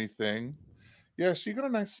anything. Yeah, she got a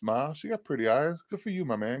nice smile. She got pretty eyes. Good for you,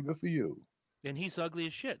 my man. Good for you. And he's ugly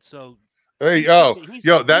as shit. So Hey, He's yo, keeping- he's-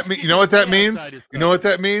 yo, that he's mean you keeping know what way that means? outside his You know what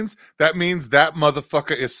color. that means? That means that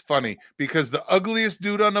motherfucker is funny because the ugliest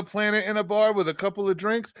dude on the planet in a bar with a couple of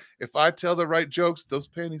drinks, if I tell the right jokes, those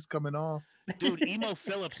panties coming off. Dude, Emo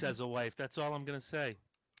Phillips has a wife. That's all I'm gonna say.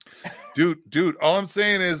 Dude, all I'm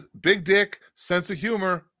saying is big dick, sense of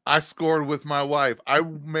humor. I scored with my wife. I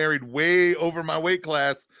married way over my weight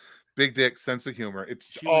class. Big dick, sense of humor. It's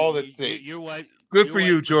She all was- that takes. Your wife. Good your for wife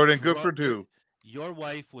you, was Jordan. Good for drunk- two. Your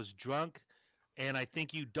wife was drunk, and I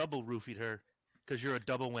think you double roofied her because you're a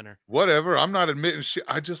double winner. Whatever. I'm not admitting shit.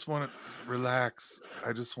 I just want to relax.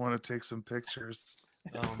 I just want to take some pictures.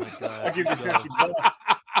 Oh my God! I'll give you Go. 50 bucks.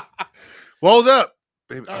 Well, hold up.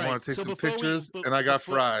 Baby, All I right, want to take so some before we- pictures but and I got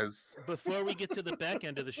before- fries. Before we get to the back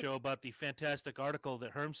end of the show about the fantastic article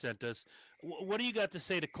that Herm sent us, what do you got to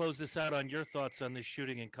say to close this out on your thoughts on this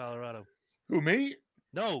shooting in Colorado? Who, me?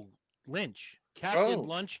 No, Lynch, Captain Oh.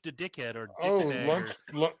 Lunch to Dickhead or Dick Oh, Bag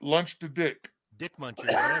or lunch to Dick. Dick Muncher.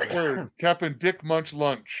 Whatever. Word. Captain Dick Munch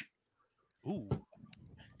Lunch. Ooh,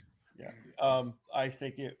 Yeah. I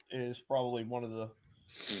think it is probably one of the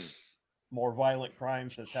more violent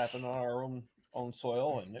crimes that's happened on our own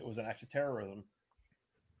soil, and it was an act of terrorism.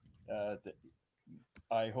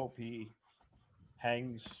 I hope he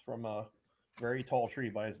hangs from a very tall tree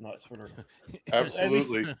by his nuts for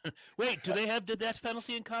Absolutely. Wait, do they have the death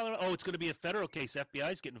penalty in Colorado? Oh, it's going to be a federal case.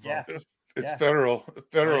 FBI's getting involved. Yeah. It's Yeah. federal.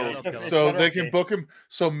 Yeah, It's a So federal they can case. book him.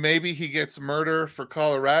 So maybe he gets murder for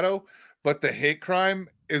Colorado, but the hate crime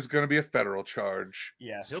is going to be a federal charge.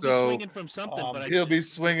 Yeah. He'll be So swinging from something, but he'll be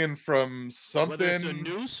swinging from whether it's a something.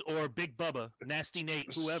 noose or Big Bubba, Nasty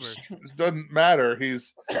Nate, whoever. Doesn't matter. He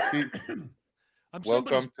I'm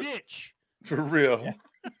Welcome somebody's bitch. for real.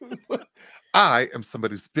 I am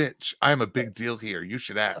somebody's bitch. I am a big deal here. You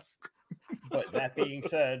should ask. But that being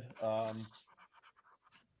said, from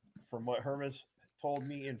what Herm has told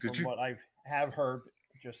me and Did from you- what I have heard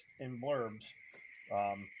just in blurbs,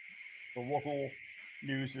 the local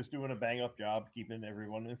news is doing a bang up job keeping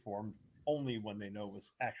everyone informed only when they know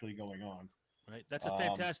what's actually going on. Right. That's a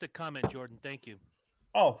fantastic comment, Jordan. Thank you.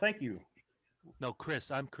 Oh, thank you. No,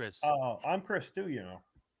 Chris. I'm Chris. I'm Chris too. You know.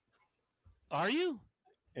 Are you?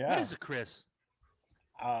 Yeah. What is a Chris?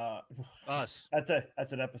 Us.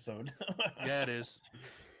 That's an episode. Yeah, it is.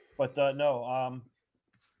 But no.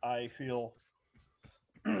 I feel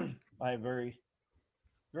I have very,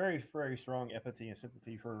 very, very strong empathy and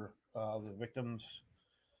sympathy for the victims,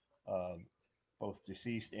 both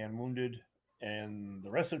deceased and wounded, and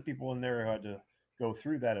the rest of the people in there who had to go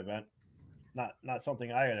through that event. Not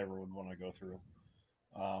something I ever would want to go through.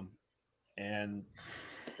 And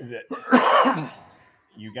that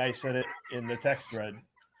you guys said it in the text thread.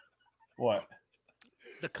 What?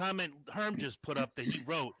 The comment Herm just put up that he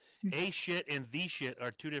wrote, "A shit" and "the shit"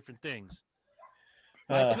 are two different things.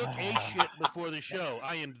 I took a shit before the show.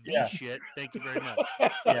 I am the shit. Thank you very much.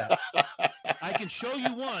 Yeah. I can show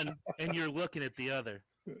you one, and you're looking at the other.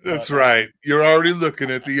 That's right. You're already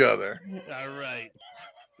looking at the other. All right.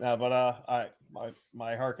 Yeah, but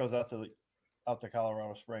my heart goes out to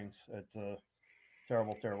Colorado Springs. It's a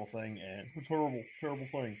terrible, terrible thing, and a terrible, terrible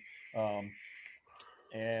thing.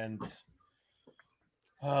 And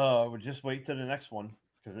we'll just wait to the next one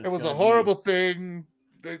because It was a horrible thing.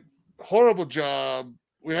 Horrible job.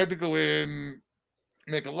 We had to go in,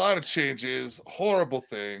 make a lot of changes. Horrible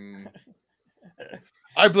thing.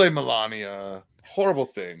 I blame Melania. Horrible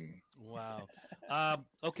thing. Wow.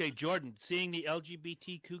 Okay, Jordan, seeing the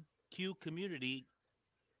LGBTQ community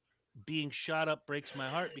being shot up breaks my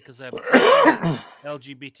heart because I have a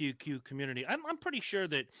LGBTQ community. I'm pretty sure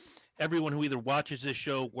that everyone who either watches this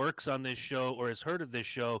show, works on this show, or has heard of this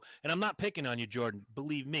show, and I'm not picking on you, Jordan,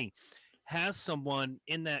 believe me, has someone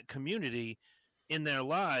in that community in their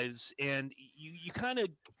lives, and you kind of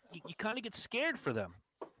get scared for them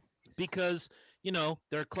because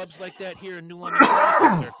there are clubs like that here in New London. There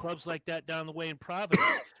are clubs like that down the way in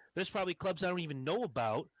Providence. There's probably clubs I don't even know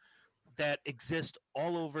about that exist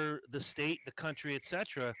all over the state, the country,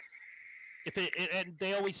 etc. And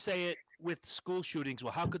they always say it with school shootings.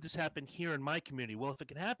 Well, how could this happen here in my community? Well, if it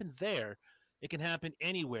can happen there, it can happen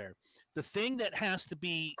anywhere. The thing that has to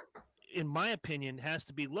be, in my opinion, has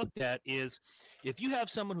to be looked at is if you have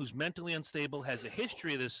someone who's mentally unstable, has a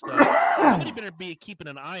history of this stuff, somebody better be keeping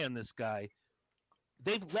an eye on this guy.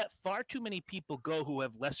 They've let far too many people go who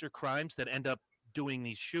have lesser crimes that end up doing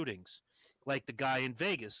these shootings, like the guy in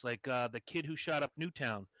Vegas, like the kid who shot up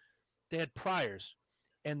Newtown. They had priors,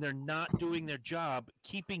 and they're not doing their job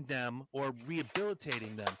keeping them or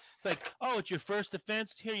rehabilitating them. It's like, oh, it's your first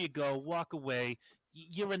offense? Here you go. Walk away.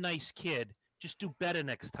 You're a nice kid. Just do better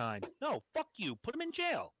next time. No, fuck you. Put him in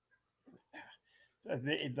jail.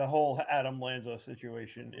 The whole Adam Lanza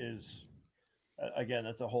situation is, again,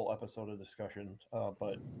 that's a whole episode of discussion.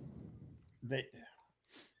 But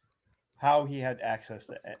how he had access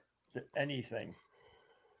to anything.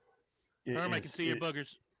 Herm, I can see your boogers.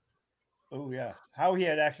 Oh yeah, how he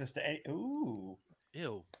had access to any. Ooh.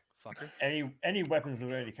 Ew, fucker. Any weapons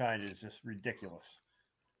of any kind is just ridiculous.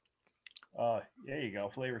 There you go,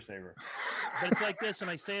 flavor saver. But it's like this, and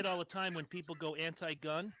I say it all the time when people go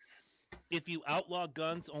anti-gun. If you outlaw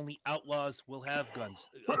guns, only outlaws will have guns.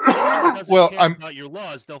 Well, I'm about your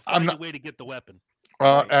laws. They'll find a way to get the weapon.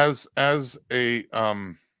 As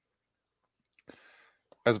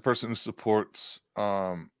a person who supports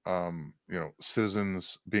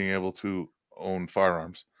citizens being able to own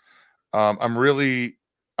firearms,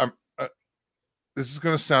 this is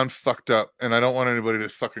going to sound fucked up, and I don't want anybody to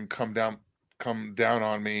fucking come down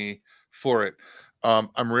on me for it.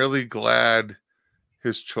 I'm really glad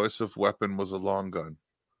his choice of weapon was a long gun.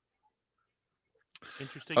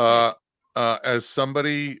 Interesting. As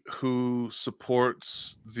somebody who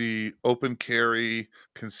supports the open carry,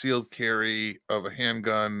 concealed carry of a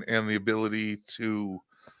handgun and the ability to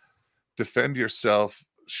defend yourself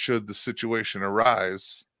should the situation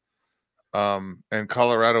arise, and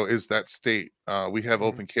Colorado is that state. We have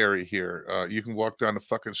open carry here. You can walk down the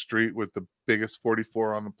fucking street with the biggest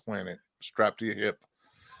 44 on the planet strapped to your hip,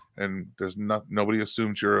 and there's nobody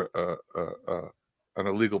assumes you're an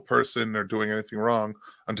illegal person or doing anything wrong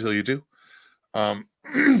until you do.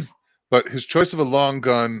 But his choice of a long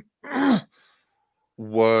gun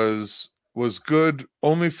was good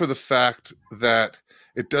only for the fact that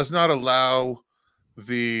it does not allow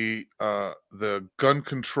the gun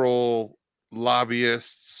control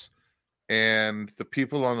lobbyists and the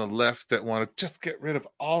people on the left that want to just get rid of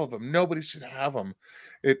all of them. Nobody should have them.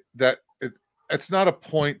 It's not a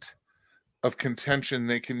point of contention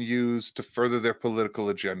they can use to further their political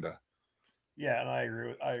agenda. Yeah, and I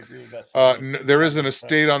agree with that. There isn't a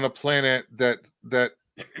state on the planet that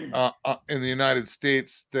in the United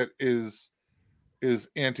States that is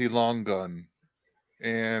anti-long gun,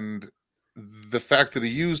 and the fact that he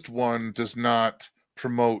used one does not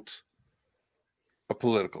promote a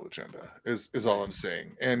political agenda. Is all I'm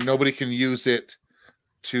saying, and nobody can use it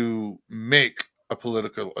to make a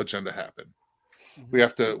political agenda happen. We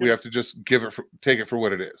have to just take it for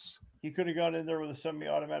what it is. He could have gone in there with a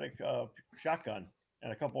semi-automatic shotgun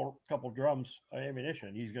and a couple drums of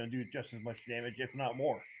ammunition. He's going to do just as much damage, if not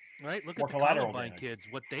more. Right? Look More at the collateral Columbine damage. kids,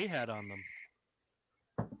 what they had on them.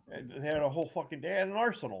 And they had a whole fucking. They had an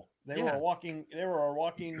arsenal. They were a walking. They were a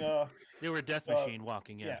walking. They were a death machine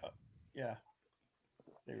walking. Yeah.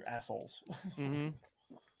 They were assholes. Mm-hmm.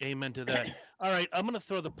 Amen to that. All right, I'm going to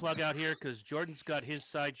throw the plug out here because Jordan's got his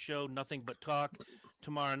side show, Nothing But Talk,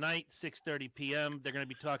 tomorrow night, 6:30 p.m. They're going to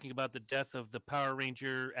be talking about the death of the Power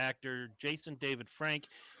Ranger actor Jason David Frank.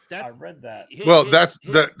 I read that.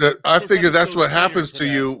 I figure that's what happens to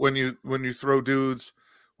you when you throw dudes,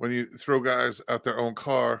 when you throw guys out their own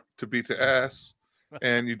car to beat the ass,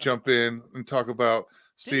 and you jump in and talk about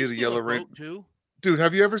the Yellow Ranger too. Dude,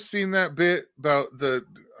 have you ever seen that bit about the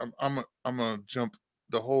I'm gonna jump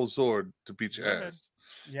the whole Zord to beat your ass?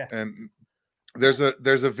 Yeah. And there's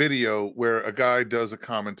a video where a guy does a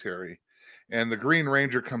commentary, and the Green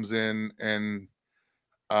Ranger comes in and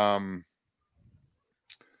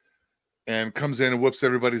comes in and whoops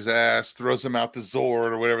everybody's ass, throws them out the Zord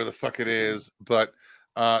or whatever the fuck it is. But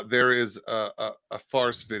there is a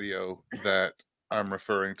farce video that I'm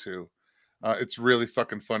referring to. It's really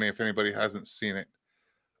fucking funny if anybody hasn't seen it.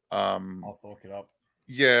 I'll have to look it up.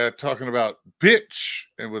 Yeah, talking about bitch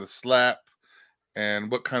and with a slap,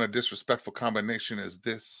 and what kind of disrespectful combination is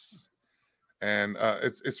this? And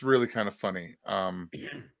it's really kind of funny.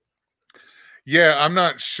 Yeah, I'm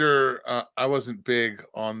not sure. I wasn't big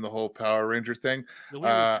on the whole Power Ranger thing. We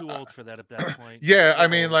were too old for that at that point. Yeah, I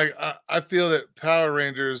mean, like I feel that Power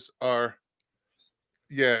Rangers are.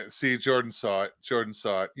 Yeah, see, Jordan saw it.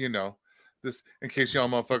 You know, this in case y'all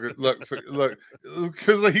motherfuckers look,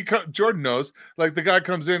 because like Jordan knows. Like the guy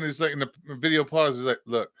comes in, he's like in the video pause. He's like,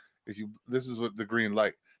 look, this is what the green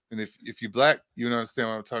light. And if you black, you don't understand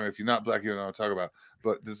what I'm talking about. If you're not black, you don't know what I'm talking about.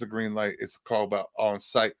 But this is a green light. It's called about on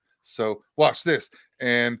sight. So watch this.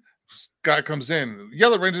 And guy comes in.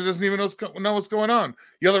 Yellow Ranger doesn't even know what's going on.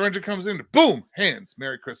 Yellow Ranger comes in. Boom! Hands.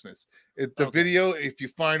 Merry Christmas. Video, if you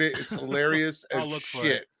find it, it's hilarious as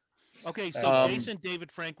shit. Okay, so Jason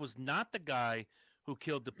David Frank was not the guy who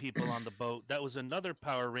killed the people on the boat. That was another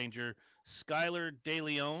Power Ranger, Skylar De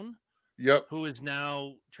Leon. Yep. Who is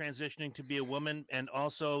now transitioning to be a woman and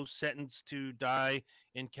also sentenced to die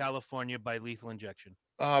in California by lethal injection.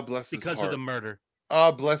 Ah, bless his heart. Because of the murder.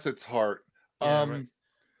 Ah, bless its heart. Yeah,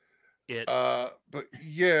 right. But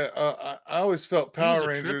yeah, I always felt Power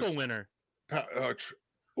Rangers. Triple winner.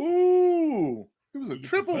 Ooh, he was a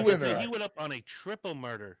triple winner. He went up on a triple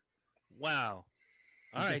murder. Wow.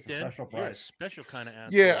 All right, then. You're a special kind of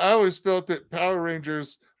asshole. Yeah, I always felt that Power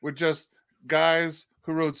Rangers were just guys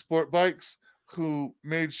who rode sport bikes who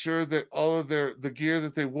made sure that all of the gear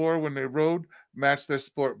that they wore when they rode matched their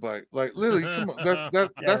sport bike. Like literally, come on,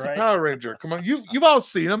 that's a Power Ranger. Come on, you've all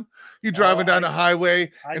seen them. You driving down the highway,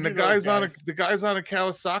 and the guy's on a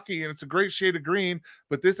Kawasaki, and it's a great shade of green.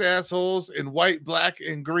 But this asshole's in white, black,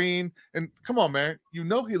 and green. And come on, man, you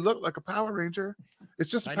know he looked like a Power Ranger. It's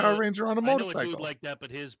just a Power Ranger on a motorcycle. I know a dude like that, but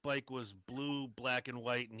his bike was blue, black, and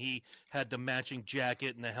white, and he had the matching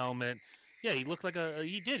jacket and the helmet. Yeah, he looked like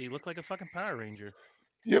he looked like a fucking Power Ranger.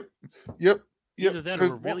 Yep. Either that or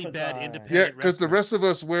a really bad independent. Yeah, because the rest of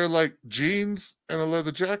us wear like jeans and a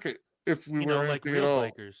leather jacket if we wear anything at all.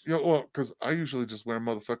 Bikers. Yeah, well, because I usually just wear a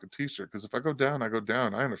motherfucking t-shirt. Because if I go down, I go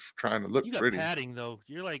down. I am trying to look you got pretty. Padding though.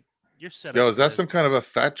 You're set up. Yo, is that some kind of a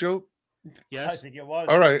fat joke? Yes, I think it was.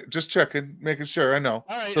 All right, just checking, making sure. I know.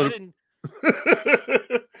 All right, so I didn't.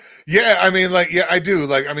 Yeah, I mean, like, yeah, I do.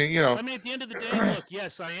 Like, I mean, you know. I mean, at the end of the day, look,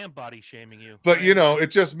 yes, I am body shaming you. But you know,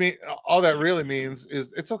 it just all that really means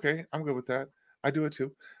is it's okay. I'm good with that. I do it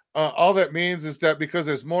too. All that means is that because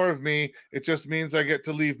there's more of me, it just means I get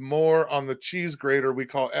to leave more on the cheese grater we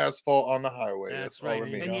call asphalt on the highway. That's right.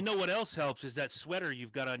 And you know what else helps is that sweater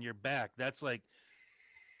you've got on your back. That's like,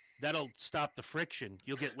 that'll stop the friction.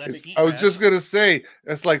 You'll get less heat. I was just gonna say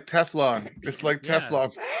it's like Teflon. It's like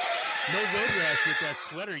Teflon. No road rash with that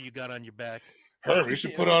sweater you got on your back. Herb, you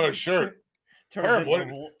should put on a shirt. Herb,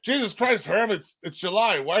 Jesus Christ, Herb, it's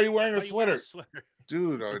July. Why are you wearing a sweater?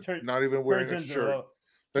 Dude, I'm not even wearing a shirt.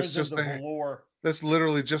 That's just the velour. That's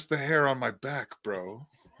literally just the hair on my back, bro.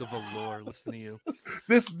 The velour. Listen to you.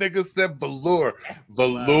 This nigga said velour.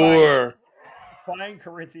 Velour. Fine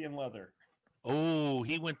Corinthian leather. Oh,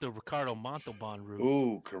 he went the Ricardo Montalban route.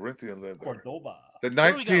 Ooh, Corinthian leather. Cordoba. The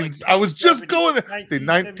What do we got, 19. like I was just 1970, going there. The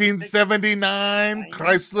 1979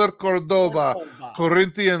 Chrysler Cordoba. Cordoba.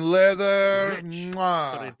 Corinthian leather. Rich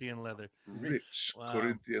Mwah. Corinthian leather. Rich Wow.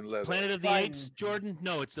 Corinthian leather. Planet of the Fine. Apes, Jordan?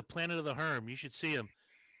 No, it's the Planet of the Herm. You should see him.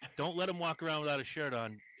 Don't let him walk around without a shirt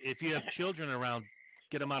on. If you have children around,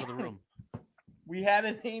 get him out of the room. We had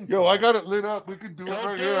a name. Yo, for I it. got it lit up. We could do it Don't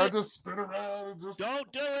right do here. I it. just spin around and just.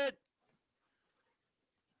 Don't do it.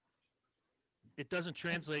 It doesn't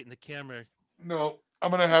translate in the camera. No, I'm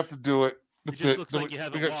gonna have to do it. That's just it. looks Do like we, you we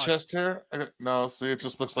haven't got washed. chest hair. No, see, it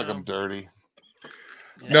just looks like I'm No. dirty.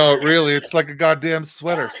 Yeah. No, really, it's like a goddamn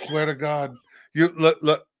sweater. Swear to God, you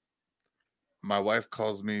look. My wife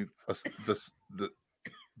calls me the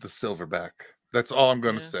silverback. That's all I'm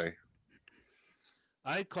gonna Yeah. say.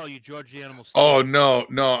 I call you George the Animal. Oh Steele.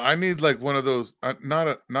 no, I need like one of those. Not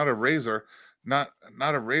a razor, not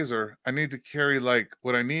a razor. I need to carry like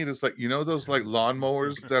what I need is like those like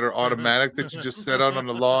lawnmowers that are automatic that you just set out on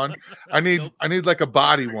the lawn. I need like a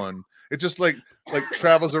body one. It just like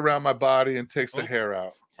travels around my body and takes the Oh. hair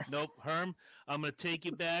out. Nope, Herm. I'm going to take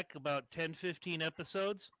you back about 10, 15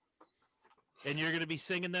 episodes, and you're going to be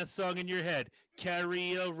singing that song in your head.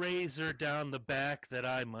 Carry a razor down the back that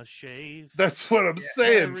I must shave. That's what I'm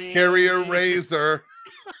saying. Carry a razor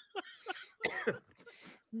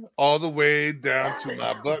all the way down to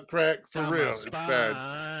my butt crack. For Down my real, it's bad.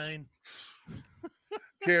 spine.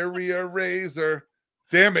 Carry a razor.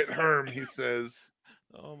 Damn it, Herm, he says.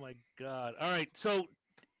 Oh my God! All right, so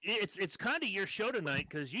it's kind of your show tonight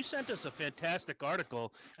because you sent us a fantastic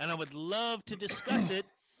article, and I would love to discuss it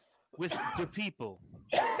with the people.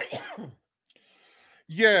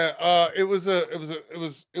 Yeah, it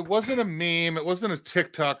wasn't a meme, it wasn't a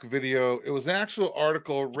TikTok video. It was an actual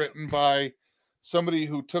article written by somebody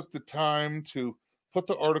who took the time to put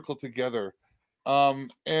the article together.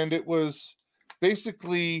 And it was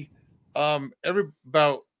basically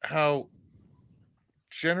about how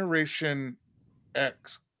Generation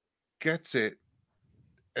X gets it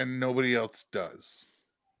and nobody else does.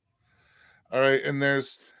 All right, and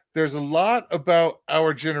there's a lot about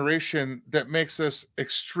our generation that makes us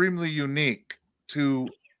extremely unique to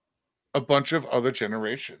a bunch of other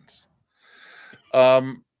generations.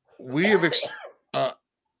 We have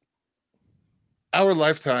our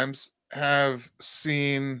lifetimes have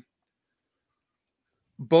seen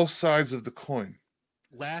both sides of the coin.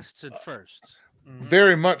 Lasts and firsts. Mhm.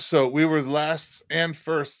 Very much so. We were lasts and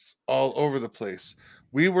firsts all over the place.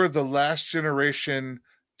 We were the last generation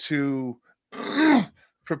to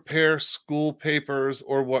prepare school papers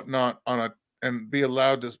or whatnot and be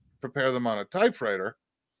allowed to prepare them on a typewriter.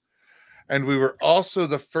 And we were also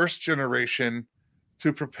the first generation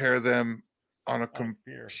to prepare them on a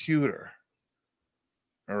Computer. computer.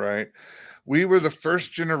 All right. We were the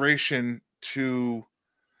first generation to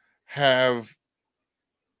have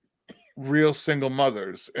real single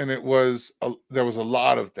mothers, and there was a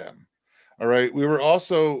lot of them. All right. We were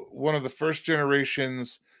also one of the first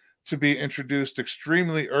generations to be introduced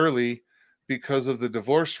extremely early because of the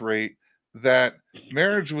divorce rate, that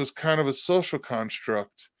marriage was kind of a social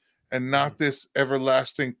construct and not this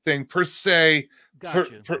everlasting thing per se.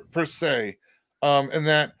 Gotcha. Per se, and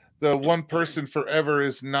that the one person forever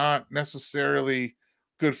is not necessarily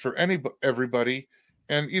good for everybody.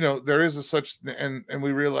 And there is a such, and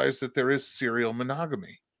we realize that there is serial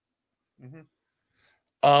monogamy. Mhm.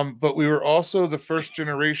 But we were also the first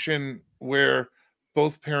generation where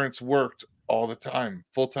both parents worked all the time,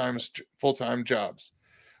 full-time jobs.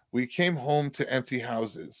 We came home to empty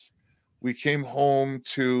houses. We came home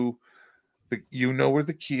to where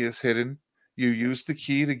the key is hidden. You use the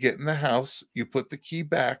key to get in the house. You put the key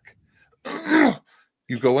back.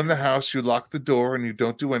 You go in the house, you lock the door, and you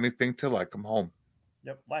don't do anything till I come home.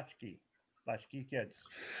 Yep, latchkey kids.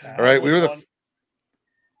 All right, we were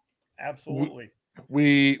absolutely.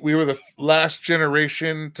 we were the last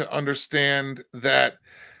generation to understand that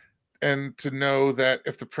and to know that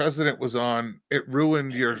if the president was on, it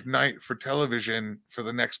ruined your night for television for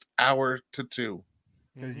the next hour to two.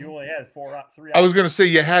 Because you only had 3 I was going to say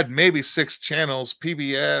you had maybe 6 channels,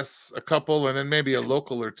 PBS, a couple, and then maybe a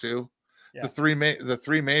local or two. Yeah. The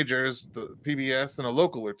three majors, the PBS, and a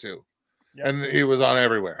local or two. Yep. And he was on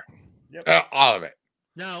everywhere. Yep. All of it.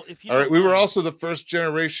 Now, if you All right. don't We were mind- also the first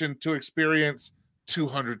generation to experience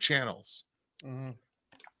 200 channels. Mhm.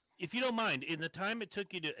 if you don't mind, in the time it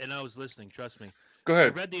took you to, and I was listening, trust me, Go I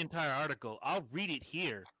ahead. read the entire article. I'll read it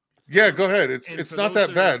here. Yeah, go ahead. It's And for not those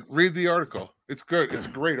that that are- bad. Read the article. It's good. It's a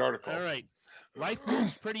great article. All right. Life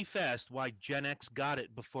moves pretty fast. Why Gen X got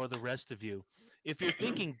it before the rest of you. If you're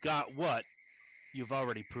thinking got what, you've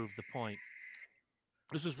already proved the point.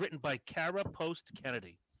 This was written by Kara Post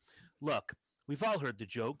Kennedy. Look, we've all heard the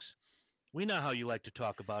jokes. We know how you like to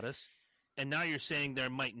talk about us. And now you're saying there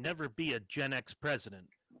might never be a Gen X president,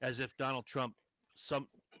 as if Donald Trump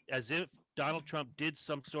did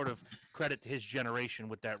some sort of credit to his generation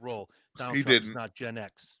with that role. Donald He Trump is didn't. not Gen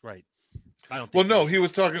X, right? I don't Well, think no, is. he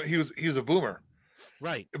was talking. He's a boomer,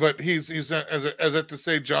 Right. but he's as if to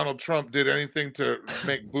say Donald Trump did anything to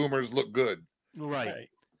make boomers look good. Right.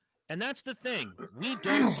 And that's the thing. We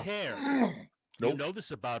don't care. You Nope. know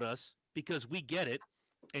this about us because we get it,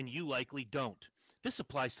 and you likely don't. This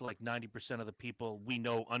applies to like 90% of the people we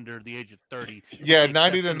know under the age of 30. Yeah, with the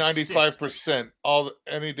 90 to exception of 95%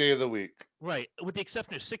 any day of the week. Right. With the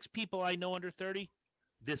exception of 6 people I know under 30,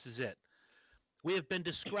 this is it. We have been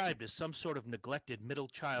described as some sort of neglected middle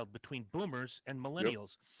child between boomers and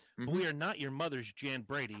millennials. But we are not your mother's Jan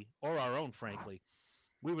Brady or our own, frankly.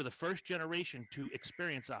 We were the first generation to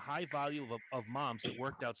experience a high volume of moms that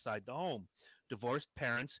worked outside the home, divorced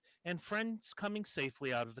parents, and friends coming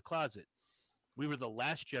safely out of the closet. We were the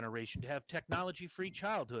last generation to have technology-free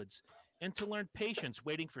childhoods and to learn patience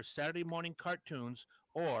waiting for Saturday morning cartoons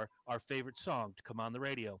or our favorite song to come on the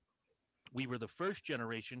radio. We were the first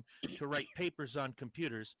generation to write papers on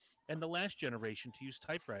computers and the last generation to use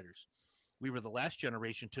typewriters. We were the last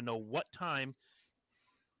generation to know what time.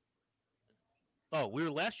 Oh, we were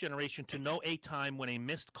the last generation to know a time when a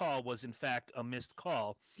missed call was in fact a missed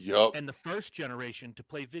call, Yup. and the first generation to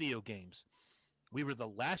play video games. We were the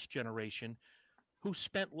last generation who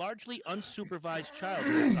spent largely unsupervised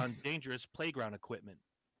childhoods on dangerous playground equipment.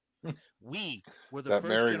 We were the That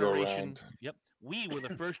first generation. merry-go-round. Yep. We were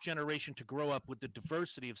the first generation to grow up with the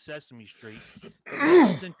diversity of Sesame Street, the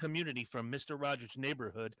lessons in community from Mr. Rogers'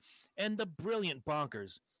 Neighborhood, and the brilliant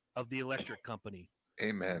bonkers of the Electric Company.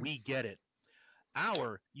 Amen. We get it.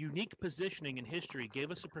 Our unique positioning in history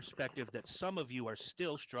gave us a perspective that some of you are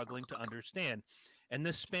still struggling to understand. And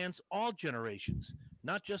this spans all generations,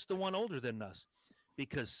 not just the one older than us,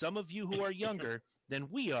 because some of you who are younger than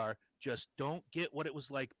we are just don't get what it was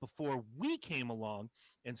like before we came along,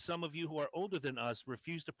 and some of you who are older than us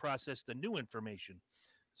refuse to process the new information.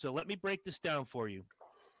 So let me break this down for you.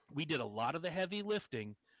 We did a lot of the heavy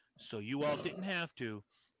lifting, so you all didn't have to,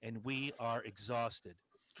 and we are exhausted.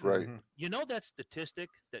 Right. You know that statistic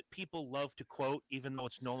that people love to quote, even though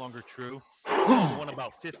it's no longer true? The one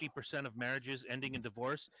about 50% of marriages ending in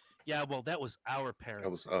divorce? Yeah, well, that was our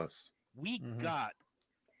parents. That was us. We got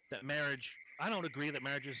that marriage. I don't agree that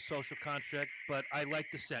marriage is a social construct, but I like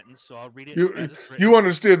the sentence, so I'll read it as it's written. You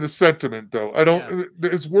understand the sentiment, though. I don't.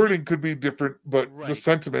 Its wording could be different, but the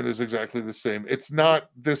sentiment is exactly the same. It's not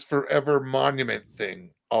this forever monument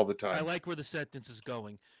thing all the time. I like where the sentence is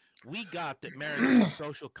going. We got that marriage is a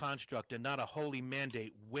social construct and not a holy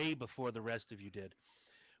mandate way before the rest of you did.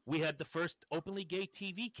 We had the first openly gay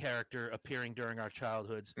TV character appearing during our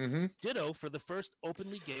childhoods. Ditto for the first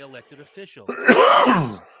openly gay elected official.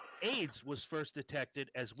 AIDS was first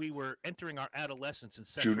detected as we were entering our adolescence and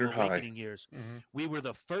sexual awakening years. We were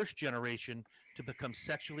the first generation to become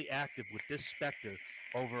sexually active with this specter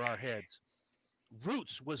over our heads.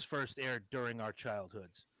 Roots was first aired during our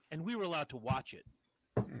childhoods, and we were allowed to watch it.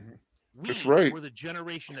 That's right. Were the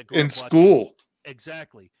generation that grew in up school.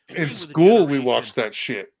 Exactly. In school, we watched that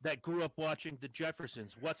shit. That grew up watching The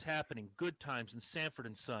Jeffersons, What's Happening, Good Times, and Sanford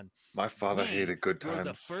and Son. My father hated Good We were the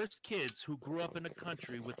Times. first kids who grew up in a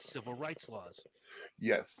country with civil rights laws.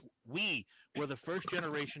 Yes. We were the first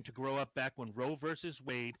generation to grow up back when Roe versus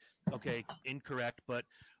Wade, okay, incorrect, but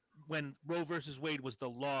when Roe versus Wade was the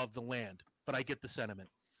law of the land. But I get the sentiment.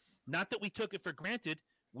 Not that we took it for granted.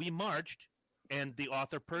 We marched, and the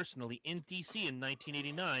author personally, in D.C. in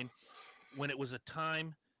 1989, when it was a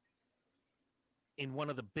time in one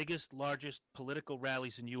of the biggest, largest political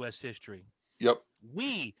rallies in U.S. history. Yep.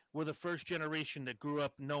 We were the first generation that grew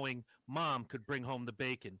up knowing mom could bring home the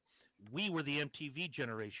bacon. We were the MTV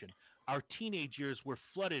generation. Our teenage years were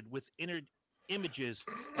flooded with images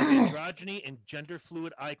of androgyny and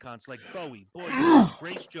gender-fluid icons like Bowie, Boy George,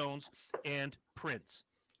 Grace Jones, and Prince.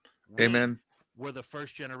 Amen. We're the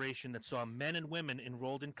first generation that saw men and women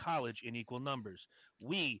enrolled in college in equal numbers.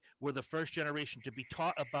 We were the first generation to be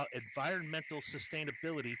taught about environmental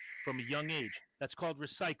sustainability from a young age. That's called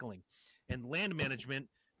recycling. And land management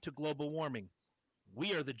to global warming.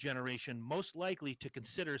 We are the generation most likely to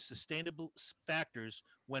consider sustainable factors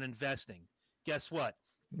when investing. Guess what?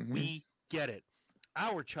 We get it.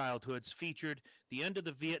 Our childhoods featured the end of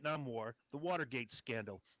the Vietnam War, the Watergate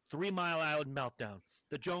scandal, 3 Mile Island meltdown,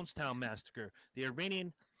 the Jonestown massacre, the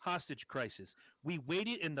Iranian hostage crisis. We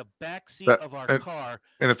waited in the back seat of our car.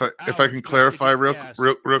 And if I can clarify real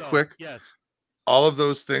quick, Yes. all of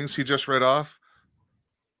those things he just read off,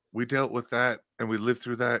 we dealt with that and we lived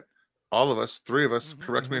through that. All of us, 3 of us,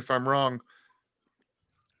 correct me if I'm wrong,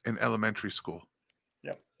 in elementary school.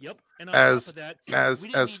 Yep. And on top As of that, as we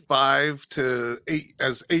didn't as need, 5 to 8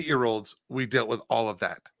 as 8-year-olds, we dealt with all of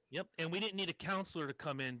that. yep, and we didn't need a counselor to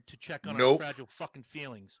come in to check on our Nope. fragile fucking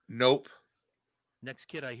feelings. Nope. Next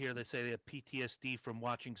kid I hear, they say they have PTSD from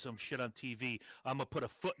watching some shit on TV. I'm gonna put a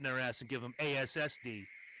foot in their ass and give them ASSD,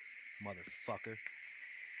 motherfucker.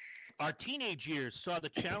 Our teenage years saw the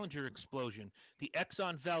Challenger explosion, the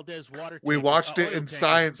Exxon Valdez water. We tanker- watched it oil in tanker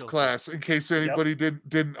science filter. class. In case anybody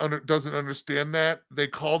doesn't understand that, they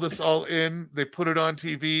called us all in. They put it on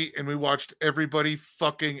TV, and we watched everybody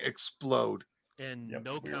fucking explode. And Yep,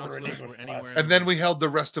 no we were in counselors English were class. anywhere. in And the then room. we held the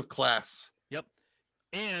rest of class. Yep.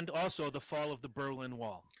 And also the fall of the Berlin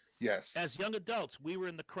Wall. Yes. As young adults, we were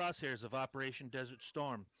in the crosshairs of Operation Desert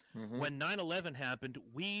Storm. Mhm. When 9/11 happened,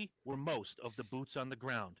 we were most of the boots on the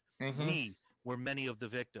ground. Mhm. We were many of the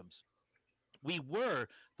victims. We were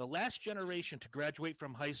the last generation to graduate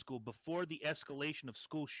from high school before the escalation of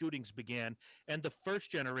school shootings began, and the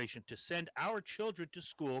first generation to send our children to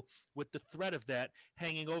school with the threat of that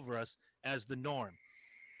hanging over us as the norm.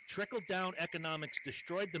 Trickle-down economics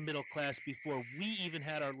destroyed the middle class before we even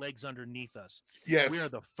had our legs underneath us. Yes. We are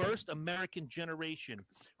the first American generation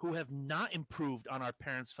who have not improved on our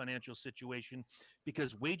parents' financial situation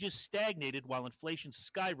because wages stagnated while inflation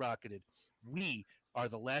skyrocketed. We are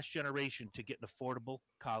the last generation to get an affordable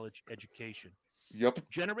college education. Yep.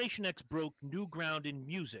 Generation X broke new ground in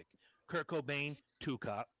music. Kurt Cobain,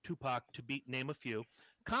 Tupac to name a few.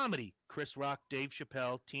 Comedy, Chris Rock, Dave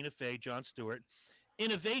Chappelle, Tina Fey, Jon Stewart.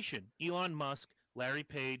 Innovation, Elon Musk, Larry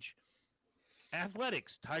Page.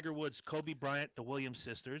 Athletics, Tiger Woods, Kobe Bryant, the Williams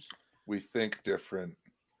sisters. We think different.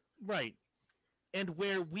 Right. And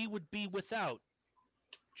where we would be without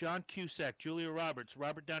John Cusack, Julia Roberts,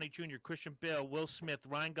 Robert Downey Jr., Christian Bale, Will Smith,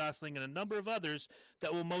 Ryan Gosling, and a number of others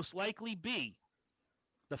that will most likely be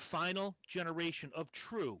the final generation of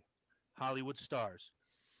true Hollywood stars.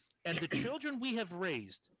 And the children we have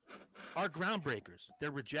raised are groundbreakers.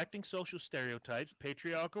 They're rejecting social stereotypes,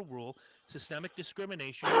 patriarchal rule, systemic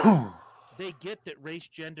discrimination. They get that race,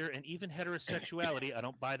 gender, and even heterosexuality, I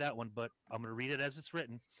don't buy that one, but I'm going to read it as it's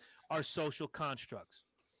written, are social constructs.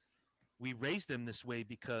 We raise them this way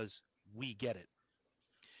because we get it.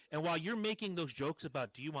 And while you're making those jokes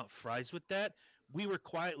about, do you want fries with that? We were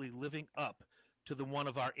quietly living up to one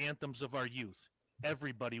of our anthems of our youth.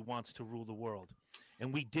 Everybody wants to rule the world.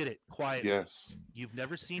 And we did it quietly. Yes. You've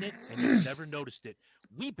never seen it and you've never noticed it.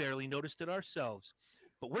 We barely noticed it ourselves,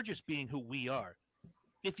 but we're just being who we are.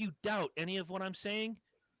 If you doubt any of what I'm saying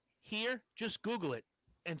here, just Google it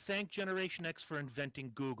and thank Generation X for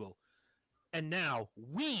inventing Google. And now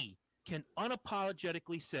we can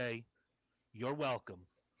unapologetically say, you're welcome.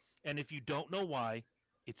 And if you don't know why,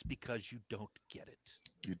 it's because you don't get it.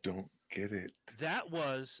 You don't get it. That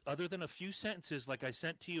was, other than a few sentences like I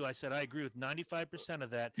sent to you, I said I agree with 95%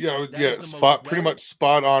 of that. Yeah, That yeah, is the spot most pretty well- much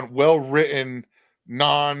spot on, well written,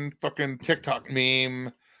 non fucking TikTok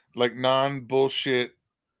meme, like non bullshit,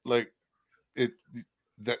 like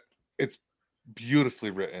it's beautifully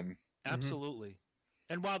written. Absolutely.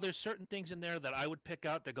 And while there's certain things in there that I would pick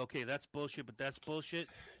out that go, okay, that's bullshit, but that's bullshit.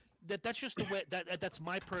 That's just the way that's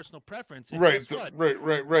my personal preference. And Right, guess what?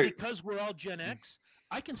 right. Because we're all Gen X,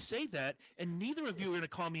 I can say that, and neither of you are going to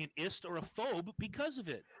call me an ist or a phobe because of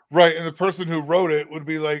it. Right, and the person who wrote it would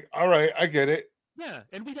be like, "All right, I get it." Yeah,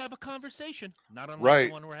 and we'd have a conversation, not unlike Right.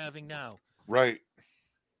 the one we're having now. Right.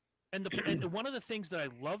 And one of the things that I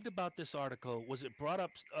loved about this article was it brought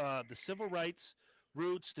up the civil rights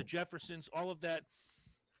roots, the Jeffersons, all of that.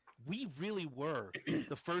 We really were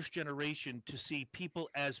the first generation to see people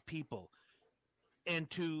as people and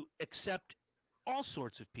to accept all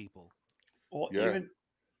sorts of people. Well, Yeah.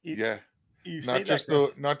 Yeah. you say Not that, just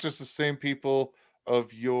Chris. not just the same people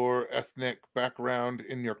of your ethnic background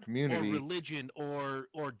in your Or community, religion or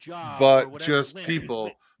job, or but whatever. just Lynch- people.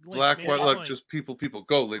 Lynch Black, made white, the look, point. just people.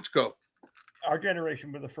 Go, Lynch, go. Our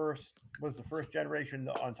generation was the first generation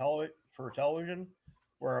on television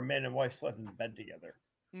where a man and wife slept in bed together.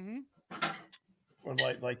 Mhm. When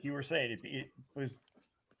like you were saying, it was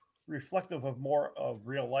reflective of more of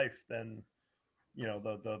real life than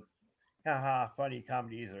the haha funny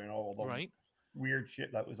comedies and all the Right. weird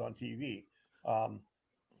shit that was on TV.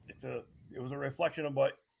 It was a reflection of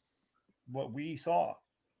what we saw,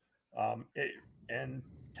 and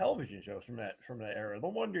television shows from that era, the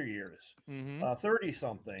Wonder Years, Mhm. 30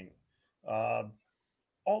 something, all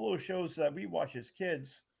those shows that we watched as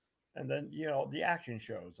kids, and then the action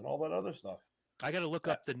shows and all that other stuff. I got to look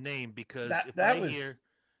up the name because that- if that I was- hear,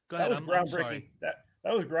 Go that ahead. was I'm groundbreaking. sorry.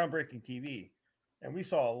 That was groundbreaking TV, and we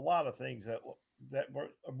saw a lot of things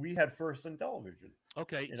we had first in television.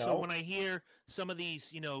 Okay, You so know, when I hear some of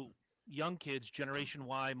these, young kids, Generation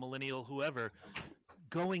Y, millennial, whoever,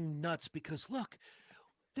 going nuts because look,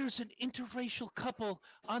 there's an interracial couple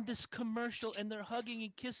on this commercial and they're hugging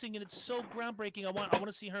and kissing and it's so groundbreaking. I want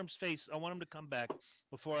to see Herm's face. I want him to come back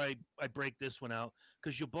before I break this one out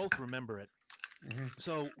because you'll both remember it. Mhm.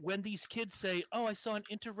 So when these kids say, "Oh, I saw an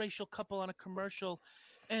interracial couple on a commercial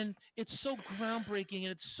and it's so groundbreaking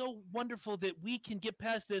and it's so wonderful that we can get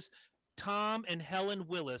past this," Tom and Helen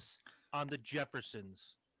Willis on The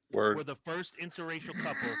Jeffersons were Word. the first interracial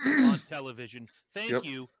couple on television. Thank Yep.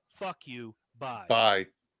 you. Fuck you. Bye. Bye.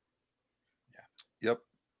 Yep.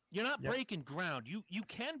 You're not Yep. breaking ground. You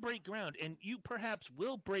can break ground, and you perhaps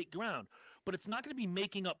will break ground, but it's not going to be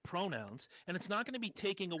making up pronouns, and it's not going to be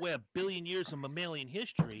taking away 1 billion years of mammalian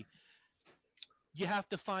history. You have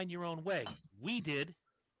to find your own way. We did.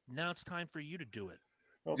 Now it's time for you to do it.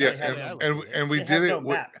 Well, Yeah, they had I no, look and at it. and we they did had it. no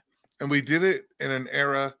map. And we did it in an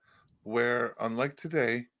era where, unlike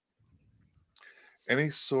today, any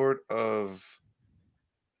sort of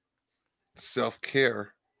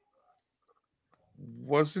self-care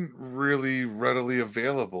wasn't really readily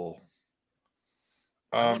available.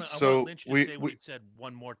 I want So Lynch to say what he said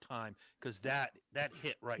one more time because that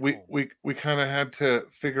hit right home. we kind of had to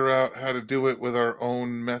figure out how to do it with our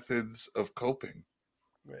own methods of coping.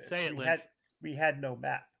 Say it, we Lynch. had no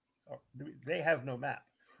map. They have no map.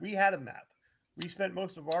 We had a map. We spent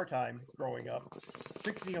most of our time growing up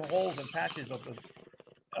fixing holes and patches of the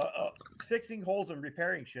fixing holes and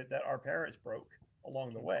repairing shit that our parents broke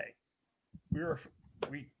along the way.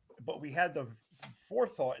 But we had the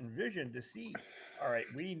forethought and vision to see. All right,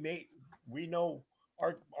 we know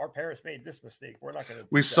our parents made this mistake. We're not going to.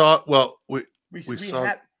 We saw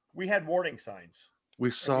We had warning signs. we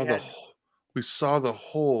saw the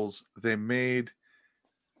holes they made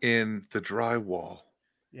in the drywall.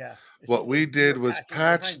 Yeah. What we did was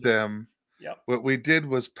patch behind it. them. Yep. What we did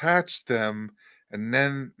was patch them and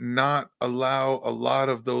then not allow a lot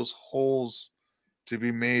of those holes to be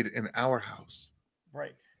made in our house.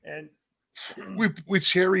 Right. And We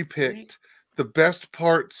cherry picked the best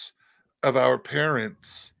parts of our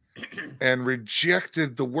parents and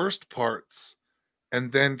rejected the worst parts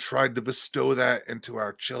and then tried to bestow that into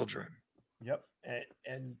our children. Yep.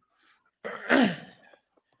 And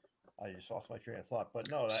I just lost my train of thought, but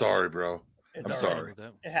no. Sorry, bro. It's I'm all sorry.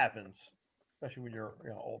 right. It happens, especially when you're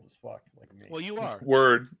old as fuck like me. Well, you are.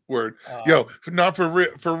 Word. Yo, not for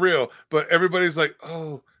real. But everybody's like,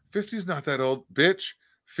 "Oh, 50's not that old, bitch.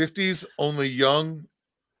 50's only young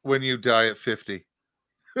when you die at 50."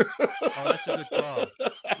 Oh, that's a good call.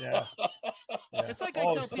 Yeah. It's like I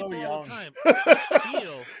tell so people all young. the time.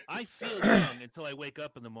 I feel young until I wake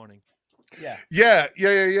up in the morning. Yeah. Yeah.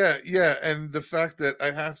 And the fact that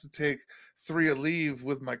I have to take 3 Aleve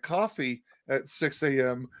with my coffee at 6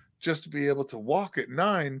 a.m. just to be able to walk at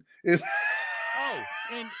 9 is. Oh,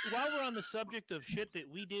 and while we're on the subject of shit that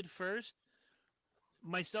we did first,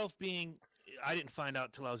 myself being, I didn't find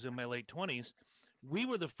out till I was in my late 20s, we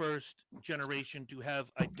were the first generation to have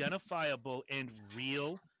identifiable and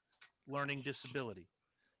real learning disability.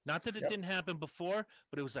 Not that it didn't happen before,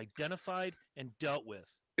 but it was identified and dealt with.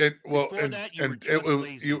 Before that, you were just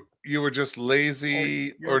lazy. You were just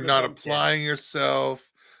lazy Or or not dumb applying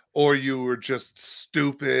yourself, or you were just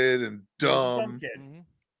stupid and dumb. Kid.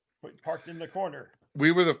 Mm-hmm. Parked in the corner.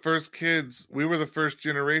 We were the first kids. We were the first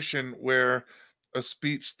generation where a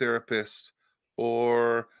speech therapist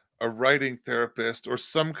or a writing therapist or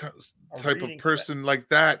some type of person like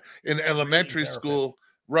that in elementary school,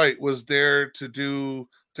 right, was there to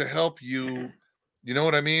help you. You know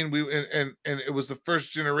what I mean? And it was the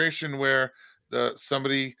first generation where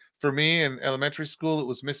somebody, for me in elementary school, it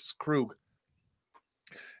was Mrs. Krug.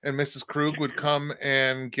 And Mrs. Krug would come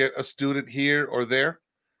and get a student here or there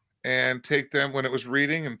and take them when it was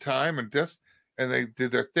reading and time and this, and they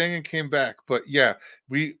did their thing and came back. But yeah,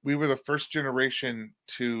 we were the first generation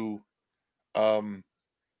to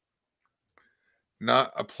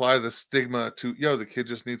not apply the stigma to, the kid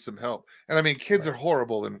just needs some help. And I mean, kids are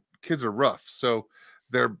horrible and kids are rough, so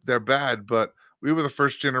they're bad, but we were the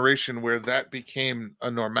first generation where that became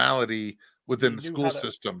a normality within the school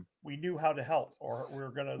system. We knew how to help, or we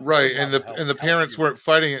were gonna and the parents weren't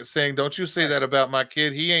fighting it, saying, "Don't you say that about my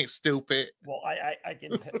kid? He ain't stupid." Well, I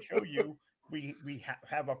can show you. We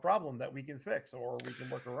have a problem that we can fix, or we can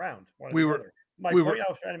work around. My point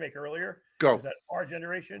I was trying to make earlier is that our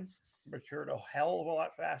generation matured a hell of a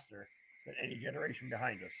lot faster than any generation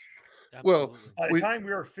behind us. Absolutely. Well, by the time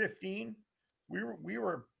we were 15, we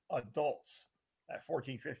were adults at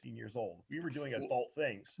 14, 15 years old. We were doing adult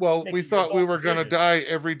things. Well, we making thought we adult were going to decisions.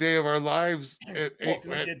 die every day of our lives at Well, eight, 'cause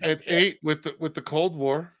we at, did dumb at shit. 8 with the Cold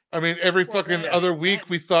War. I mean, every Well, fucking yeah, other week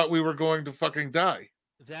we thought we were going to fucking die.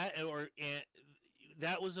 That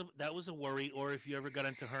was a worry. Or if you ever got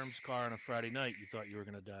into Herm's car on a Friday night, you thought you were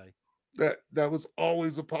going to die. That was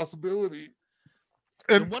always a possibility.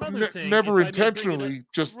 And And one other thing, never if I may bring it up- intentionally,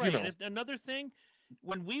 just, right. you know. And another thing,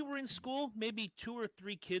 when we were in school, maybe 2 or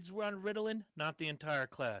 3 kids were on Ritalin, not the entire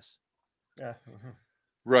class. Yeah.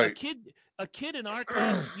 Right. A kid in our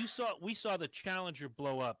class, we saw the Challenger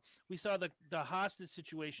blow up. We saw the hostage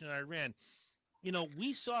situation in Iran. You know,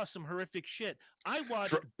 we saw some horrific shit. I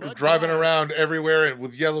watched Bud Driving Dwyer, around everywhere and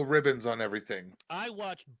with yellow ribbons on everything. I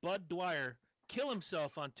watched Bud Dwyer kill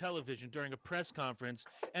himself on television during a press conference,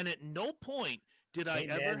 and at no point did I Hey,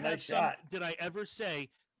 ever man, have nice shot. did I ever say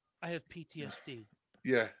I have PTSD.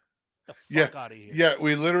 Yeah. The fuck Yeah. out of here. Yeah,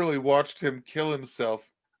 we literally watched him kill himself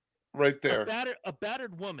right there. A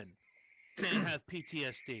battered woman can have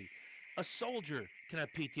PTSD. A soldier can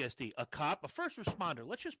have PTSD. A cop, a first responder.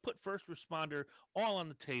 Let's just put first responder all on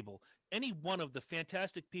the table. Any one of the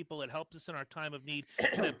fantastic people that helped us in our time of need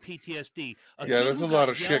can have PTSD. Yeah, kid there's a who lot got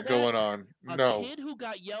of shit yelled at, going on. A No. kid who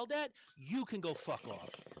got yelled at, you can go fuck off.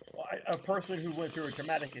 Well, a person who went through a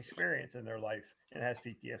traumatic experience in their life and has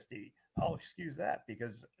PTSD, I'll excuse that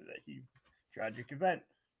because tragic event.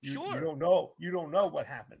 You Sure. don't know. You don't know what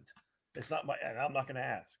happened. It's not my, and I'm not going to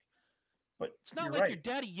ask. But It's not you're like right. your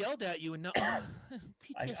daddy yelled at you and now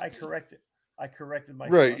PTSD. I corrected. I corrected my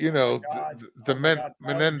Right, son. you Oh know, my God. the Oh my God,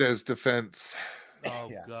 Menendez defense. Oh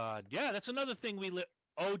Yeah. God, yeah, that's another thing we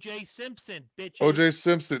O.J. Simpson, bitch. OJ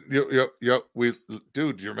Simpson. Yep.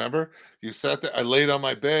 Dude, do you remember? You sat there. I laid on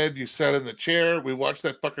my bed. You sat in the chair. We watched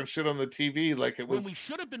that fucking shit on the TV like it When was. we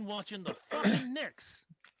should have been watching the fucking Knicks.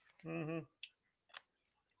 Mm-hmm.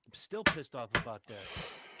 I'm still pissed off about that.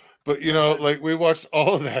 But you know, like we watched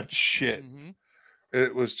all of that shit. Mhm.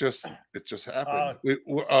 It just happened.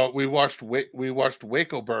 We watched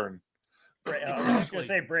Waco burn. I was just Exactly. going to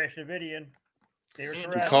say Branch Davidian. They were And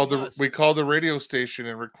We correct. called the radio station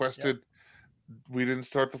and requested we didn't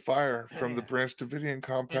start the fire from the Branch Davidian And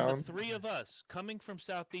compound. the 3 of us, coming from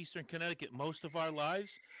southeastern Connecticut most of our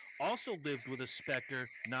lives, also lived with a specter.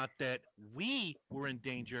 Not that we were in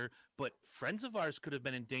danger, but friends of ours could have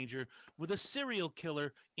been in danger with a serial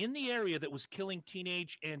killer in the area that was killing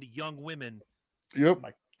teenage and young women Yep.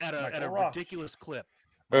 at a Michael Ross. ridiculous clip.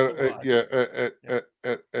 Yeah.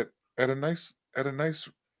 At a nice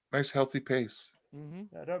healthy pace.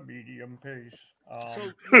 Mm-hmm. At a medium pace.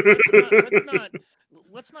 So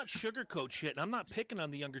let's not sugarcoat shit. And I'm not picking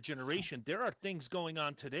on the younger generation. There are things going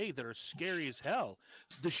on today that are scary as hell.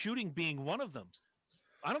 The shooting being one of them.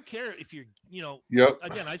 I don't care if you're, Yep.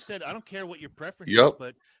 Again, I've said I don't care what your preference Yep. is,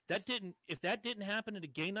 but if that didn't happen in a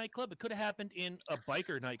gay nightclub, it could have happened in a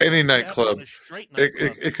biker nightclub. Any It could have happened nightclub. in a straight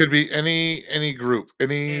nightclub. It could be any group,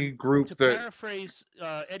 And group to that paraphrase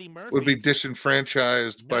Eddie Murphy, would be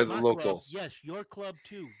disenfranchised by not the my locals. Club. Yes, your club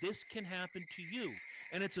too. This can happen to you.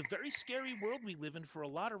 And it's a very scary world we live in for a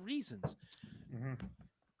lot of reasons. Mhm.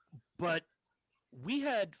 But we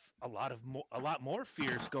had a lot more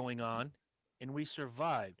fears going on, and we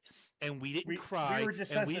survived. And we didn't cry. We were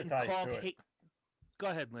and we didn't desensitized call to it. hate. Go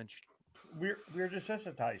ahead, Lynch. We're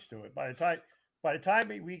desensitized to it. By the time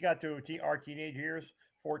we got to our teenage years,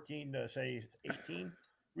 14 to say 18,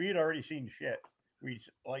 we had already seen shit. We,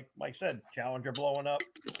 like Mike said, Challenger blowing up,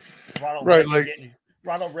 Ronald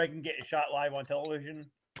Reagan getting shot live on television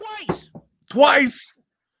Twice.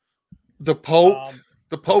 The Pope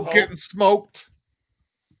Pope. getting smoked.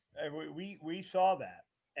 And we saw that,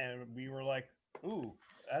 and we were like, "Ooh,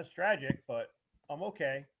 that's tragic," but I'm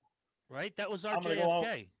okay. Right? That was our I'm gonna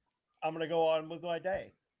JFK. I'm gonna go on with my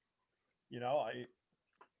day.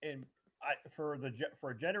 For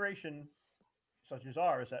a generation such as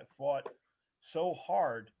ours that fought so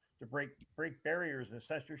hard to break barriers and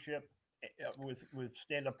censorship with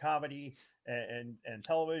stand-up comedy and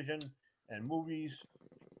television and movies,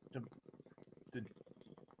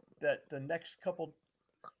 that the next couple,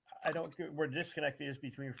 where disconnect is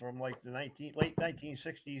between from like the late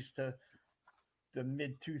 1960s to the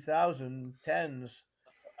mid 2010s,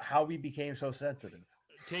 how we became so sensitive.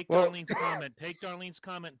 Take Darlene's comment. Take Darlene's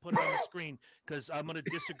comment and put it on the screen because I'm going to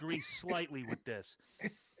disagree slightly with this.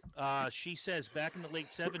 She says back in the late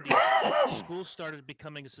 70s, schools started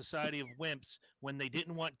becoming a society of wimps when they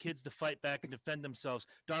didn't want kids to fight back and defend themselves.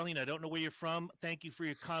 Darlene, I don't know where you're from. Thank you for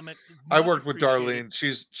your comment. I Much worked with appreciated.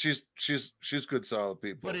 Darlene. She's good, solid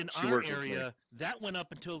people. But in She our works with me. area, that went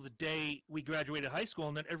up until the day we graduated high school,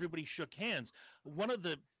 and then everybody shook hands. One of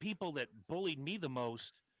the people that bullied me the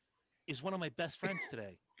most is one of my best friends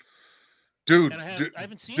today. Dude, And I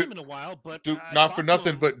haven't seen dude, him in a while, but dude, I not for talked to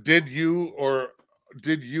nothing, him. but did you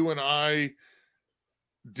and I,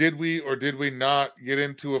 did we not get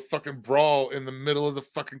into a fucking brawl in the middle of the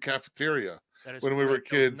fucking cafeteria That is when we were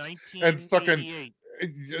correct. That was kids? And fucking 1988.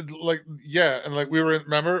 like, yeah, and like we were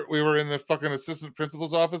in the fucking assistant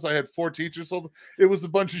principal's office. I had 4 teachers hold. It was a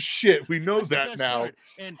bunch of shit. We know That's the that best now. part.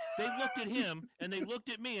 And they looked at him and they looked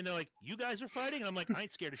at me and they're like, "You guys are fighting?" And I'm like, "I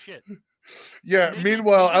ain't scared of shit." Yeah. Maybe-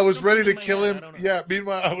 Meanwhile, maybe I was something ready in to my kill head, I him. don't know. Yeah.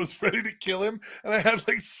 Meanwhile, I was ready to kill him, and I had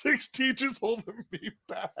like 6 teachers holding me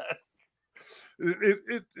back.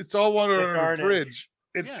 It's all water The under the carnage. bridge.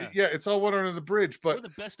 Yeah. It's all water under the bridge. But We're the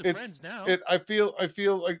best of it's- friends now. I feel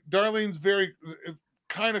like Darlene's very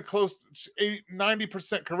kind of close,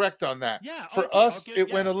 90% correct on that. Yeah, For okay, I'll us, give-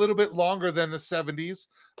 it went yeah. a little bit longer than the 70s,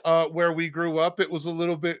 where we grew up. It was a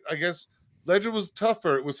little bit, I guess, Legend was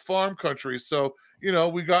tougher. It was farm country, so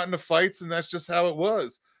we got into fights, and that's just how it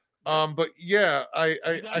was. But yeah, You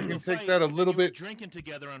I got can into a take fight, that a and then little you were bit. drinking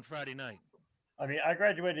together on Friday night. I mean, I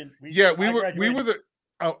graduated. We I were graduated- the.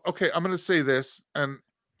 Oh, okay, I'm going to say this, and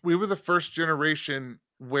we were the first generation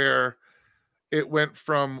where it went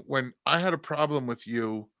from when I had a problem with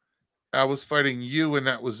you, I was fighting you, and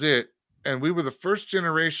that was it. And we were the first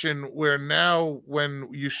generation where now, when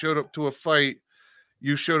you showed up to a fight,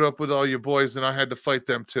 you showed up with all your boys, and I had to fight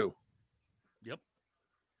them too. Yep.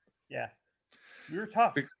 Yeah, we were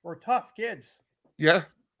tough. We're tough kids. Yeah.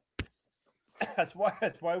 That's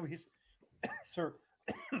why we, sir.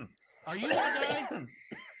 Are you gonna die?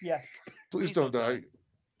 Yes. Please Please don't don't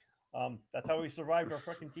die. That's how we survived our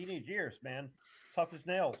fucking teenage years, man. Tough as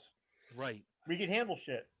nails. Right. We can handle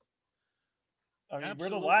shit. I mean,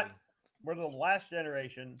 Absolutely. we're the last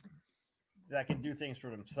generation that can do things for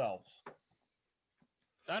themselves.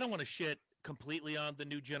 I don't want to shit completely on the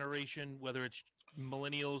new generation, whether it's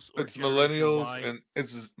millennials or It's Generation millennials Y, and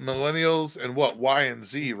it's millennials and what, Y and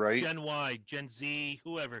Z, right? Gen Y, Gen Z,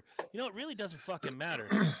 whoever. It really doesn't fucking matter.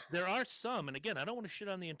 There are some, and again, I don't want to shit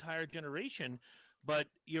on the entire generation, but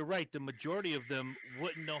you're right. The majority of them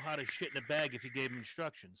wouldn't know how to shit in a bag if you gave them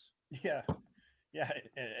instructions. Yeah. Yeah.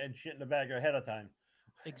 And shit in the bag ahead of time.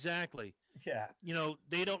 Exactly. Yeah.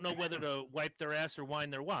 They don't know whether to wipe their ass or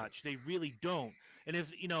wind their watch. They really don't. And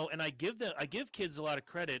if and I give kids a lot of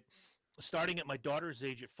credit, starting at my daughter's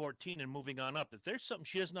age at 14 and moving on up. If there's something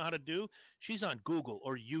she doesn't know how to do, she's on Google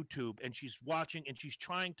or YouTube and she's watching and she's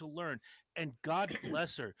trying to learn. And God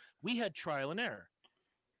bless her. We had trial and error.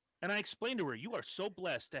 And I explained to her, you are so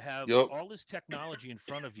blessed to have Yep. all this technology in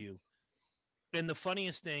front of you. And the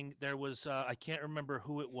funniest thing, there was, I can't remember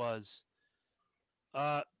who it was.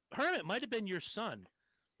 Herm, it might have been your son.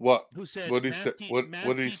 What? Who said, What did he say? What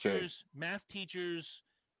did he say? Math teachers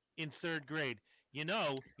in 3rd grade, you're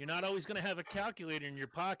not always going to have a calculator in your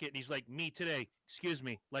pocket. And he's like, me today, excuse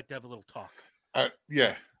me, like to have a little talk.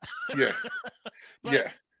 Yeah. But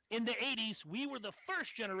Yeah. in the 80s, we were the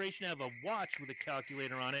first generation to have a watch with a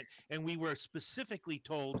calculator on it. And we were specifically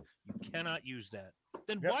told you cannot use that.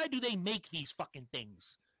 Then Yep. why do they make these fucking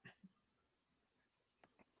things?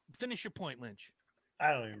 Finish your point, Lynch.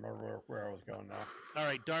 I don't even remember where I was going now. All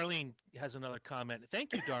right, Darlene has another comment.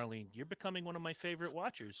 Thank you, Darlene. You're becoming one of my favorite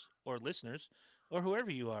watchers or listeners or whoever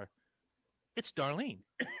you are. It's Darlene.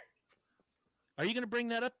 Are you going to bring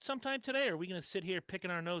that up sometime today, or are we going to sit here picking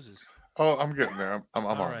our noses? Oh, I'm getting there. I'm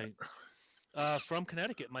All all right. From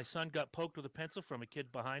Connecticut, my son got poked with a pencil from a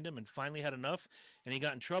kid behind him and finally had enough, and he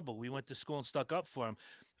got in trouble. We went to school and stuck up for him.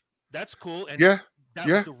 That's cool, and Yeah. that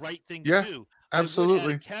yeah, was the right thing yeah, to do. absolutely. I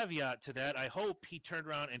would add a caveat to that. I hope he turned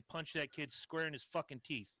around and punched that kid square in his fucking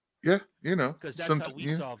teeth. Yeah, Because that's how we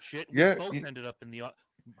yeah, solved shit. yeah, We both y- ended up in the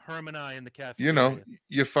Herm and I in the cafeteria.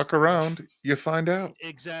 you fuck around, you find out.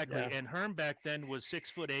 Exactly. Yeah. And Herm back then was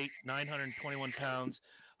 6'8", 921 pounds.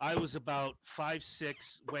 I was about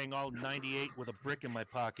 5'6", weighing all 98 with a brick in my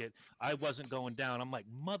pocket. I wasn't going down. I'm like,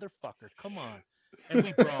 motherfucker, come on. And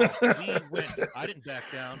we brawled. We went. I didn't back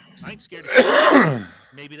down. I ain't scared of shit.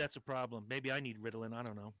 Maybe that's a problem. Maybe I need Ritalin. I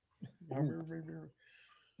don't know.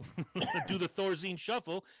 Do the Thorazine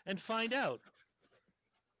shuffle and find out.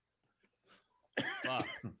 Fuck.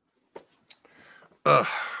 Ugh.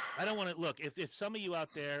 I don't want to look. If some of you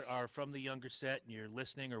out there are from the younger set and you're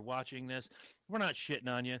listening or watching this, we're not shitting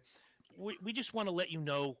on you. We just want to let you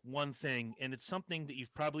know one thing, and it's something that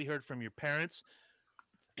you've probably heard from your parents.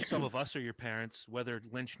 Some of us are your parents, whether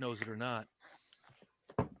Lynch knows it or not.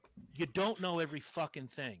 You don't know every fucking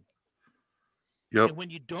thing. Yep. And when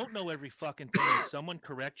you don't know every fucking thing and someone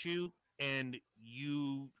corrects you and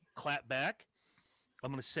you clap back,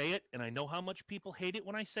 I'm going to say it, and I know how much people hate it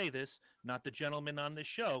when I say this, not the gentleman on this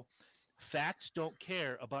show. Facts don't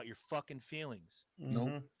care about your fucking feelings. Nope.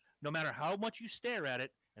 Mhm. No matter how much you stare at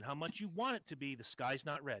it and how much you want it to be, the sky's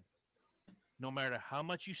not red. No matter how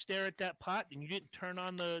much you stare at that pot and you didn't turn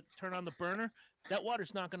on the burner, that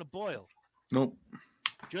water's not going to boil. Nope.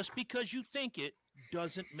 Just because you think it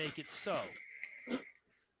doesn't make it so.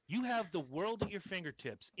 You have the world at your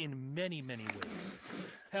fingertips in many, many ways.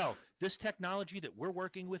 Hell, this technology that we're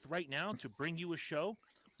working with right now to bring you a show,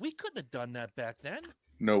 we couldn't have done that back then.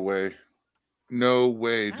 No way. No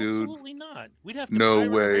way, dude. Absolutely not. We'd have to No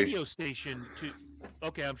pirate way. a radio station to.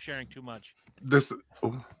 Okay, I'm sharing too much. This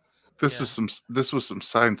Yeah. this was some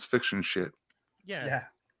science fiction shit. Yeah. Yeah.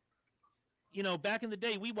 You know, back in the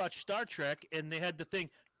day, we watched Star Trek, and they had the thing.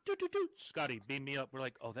 Doo, doo, doo, Scotty, beam me up. We're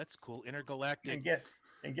like, oh, that's cool. Intergalactic.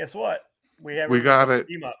 And guess what? We got it.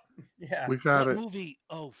 Team up. Yeah. We got What it. movie?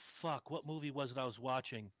 Oh fuck! What movie was it I was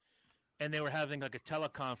watching? And they were having like a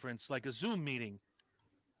teleconference, like a Zoom meeting.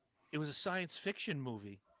 It was a science fiction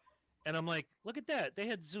movie, and I'm like, look at that! They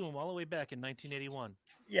had Zoom all the way back in 1981.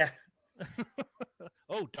 Yeah.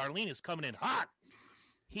 Oh, Darlene is coming in hot.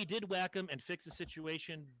 He did whack him and fix the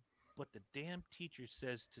situation, but the damn teacher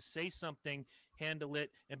says to say something, handle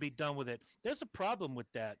it, and be done with it. There's a problem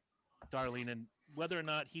with that, Darlene, and whether or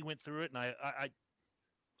not he went through it, and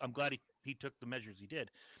I'm glad he took the measures he did.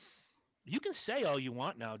 You can say all you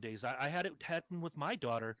want nowadays. I had it happen with my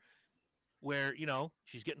daughter where, you know,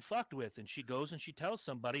 she's getting fucked with and she goes and she tells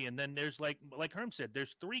somebody, and then there's like Herm said,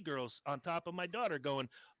 there's 3 girls on top of my daughter going,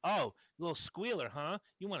 oh, little squealer, huh?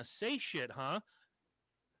 You want to say shit, huh?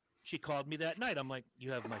 She called me that night. I'm like,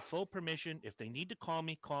 you have my full permission. If they need to call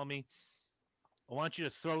me, call me. I want you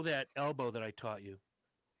to throw that elbow that I taught you.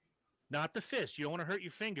 Not the fist. You don't want to hurt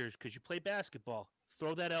your fingers because you play basketball.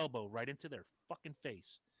 Throw that elbow right into their fucking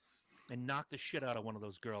face and knock the shit out of one of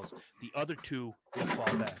those girls. The other 2 will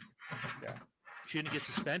fall back. Yeah. She didn't get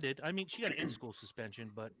suspended. I mean, she got an in-school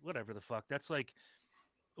suspension, but whatever the fuck. That's like,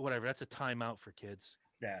 whatever. That's a timeout for kids.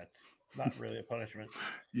 Yeah. It's not really a punishment.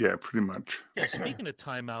 Yeah, pretty much. Yeah, speaking of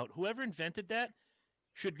timeout, whoever invented that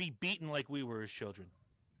should be beaten like we were as children.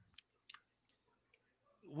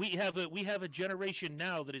 We have a generation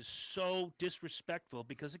now that is so disrespectful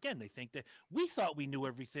because, again, they think that we thought we knew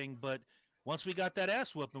everything, but once we got that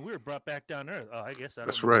ass whooping, we were brought back down to earth. Oh, I guess I don't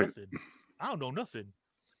That's know right. nothing. I don't know nothing.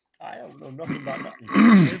 I don't know nothing about nothing.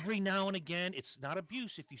 Every now and again, it's not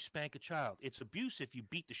abuse if you spank a child. It's abuse if you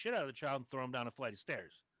beat the shit out of the child and throw him down a flight of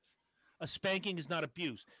stairs. A spanking is not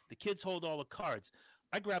abuse. The kids hold all the cards.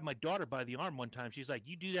 I grabbed my daughter by the arm one time. She's like,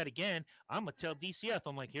 you do that again, I'm going to tell DCF.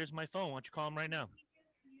 I'm like, here's my phone. Why don't you call him right now?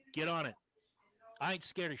 Get on it. I ain't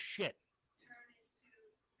scared of shit.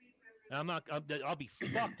 And I'll be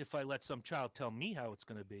fucked if I let some child tell me how it's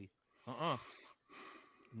going to be.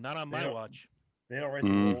 Not on my watch. They don't write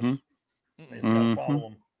the rules. Mhm. They just gotta follow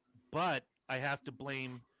them. But I have to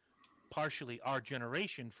blame partially our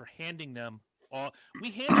generation for handing them all.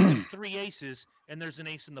 We handed them 3 aces, and there's an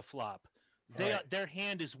ace in the flop. Right. Their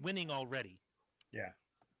hand is winning already. Yeah.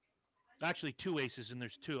 Actually, 2 aces, and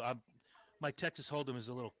there's 2. My Texas Hold'em is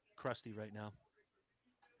a little crusty right now.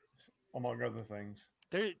 Among other things.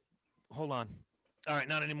 Hold on. All right,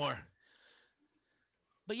 not anymore.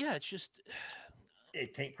 But yeah, it's just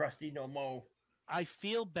It ain't crusty no more. I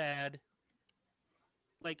feel bad.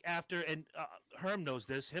 Like after, and Herm knows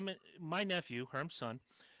this. My nephew, Herm's son,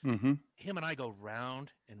 Mm-hmm. him and I go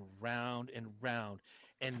round and round and round.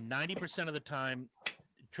 And 90% of the time,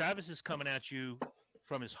 Travis is coming at you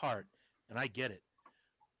from his heart, and I get it.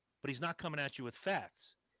 But he's not coming at you with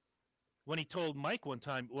facts. When he told Mike one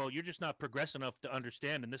time, well, you're just not progressive enough to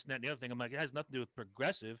understand, and this and that and the other thing, I'm like, it has nothing to do with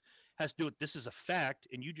progressive. It has to do with this is a fact,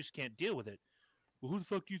 and you just can't deal with it. Well, who the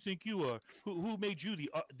fuck do you think you are? Who made you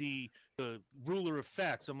the ruler of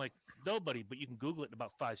facts? I'm like, nobody, but you can Google it in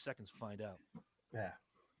about 5 seconds to find out. Yeah.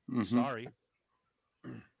 Mm-hmm. Sorry.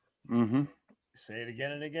 Mm-hmm. Say it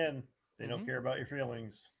again and again. They don't care about your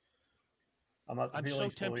feelings. I'm not the I'm so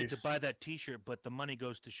feelings tempted police. to buy that T-shirt, but the money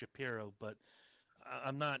goes to Shapiro. But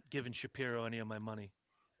I'm not giving Shapiro any of my money.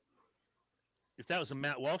 If that was a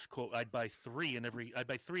Matt Walsh quote, I'd buy 3 in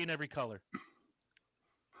every color.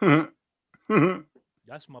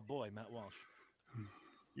 That's my boy, Matt Walsh.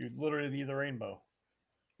 You'd literally be the rainbow.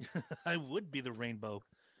 I would be the rainbow.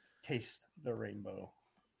 Taste the rainbow.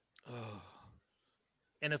 Oh.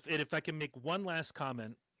 And if I can make one last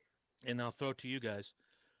comment, and I'll throw it to you guys,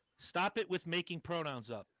 stop it with making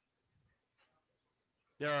pronouns up.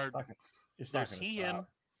 There are It's not there's gonna he, stop. him,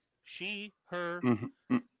 she, her,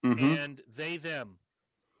 Mm-hmm. and they, them,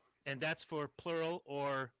 and that's for plural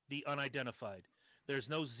or the unidentified. There's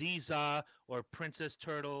no Ziza or Princess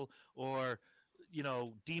Turtle or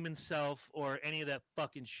Demon Self or any of that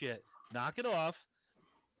fucking shit. Knock it off.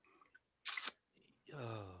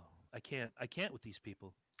 Oh, I can't. I can't with these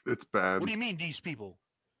people. It's bad. What do you mean, these people?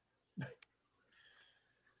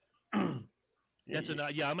 That's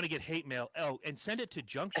enough. Yeah, I'm going to get hate mail. Oh, and send it to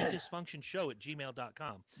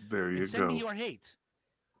junctiondysfunctionshow@gmail.com. There you And send me go. your hate.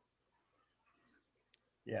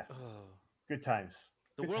 Yeah, Oh, good times.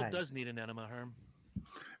 the Good world times. does need an enema, Herm.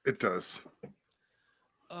 It does.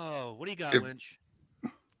 Oh, what do you got, If- Lynch?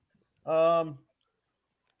 Other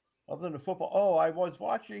than the football, oh, I was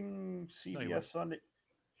watching you CBS weren't. Sunday.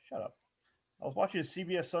 Shut up. I was watching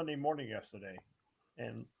CBS Sunday Morning yesterday,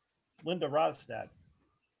 and Linda Ronstadt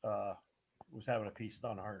was having a piece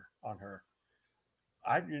on her.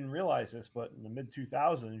 I didn't realize this, but in the mid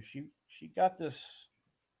 2000s, she got this.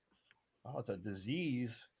 Oh, it's a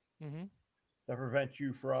disease Mm-hmm. that prevents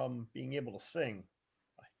you from being able to sing.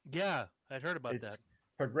 Yeah, I'd heard about It's that.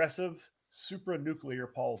 progressive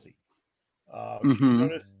supranuclear palsy. Mhm. She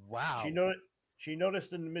noticed. Wow. She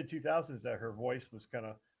noticed in the mid 2000s that her voice was kind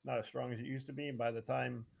of not as strong as it used to be, and by the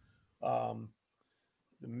time the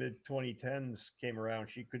mid 2010s came around,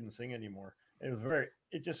 she couldn't sing anymore. It was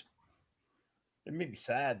it made me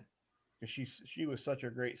sad because she was such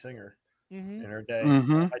a great singer Mm-hmm. in her day.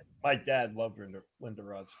 Mm-hmm. My dad loved Linda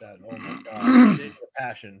Ronstadt. Oh my god, the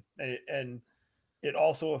passion, and it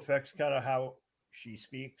also affects kind of how she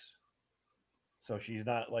speaks. So she's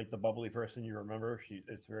not like the bubbly person you remember.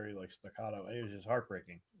 It's very like staccato. It was just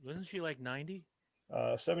heartbreaking. Wasn't she like 90?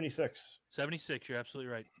 76. 76, you're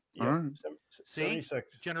absolutely right. Yep. All right. See? 76.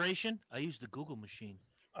 Generation, I use the Google machine.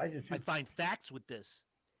 I did too. I find facts with this.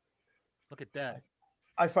 Look at that.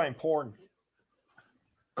 I find porn.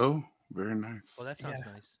 Oh, very nice. Oh, that sounds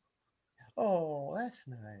Yeah. nice. Oh, that's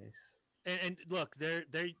nice. And look, there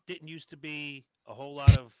didn't used to be a whole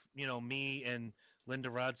lot of, me and Linda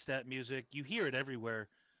Ronstadt music. You hear it everywhere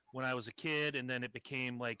when I was a kid, and then it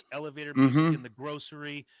became like elevator music Mhm. in the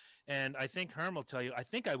grocery. And I think Herm will tell you, I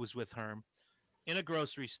think I was with Herm in a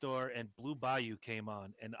grocery store, and Blue Bayou came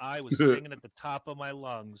on, and I was singing at the top of my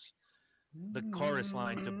lungs the chorus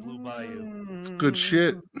line to Blue Bayou. It's good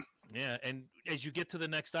shit. Yeah, and as you get to the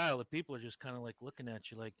next aisle, the people are just kind of like looking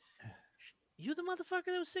at you like, you the motherfucker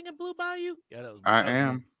that was singing Blue Bayou? Yeah, that was I that was me.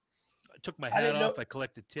 am. I took my I hat didn't off. know- I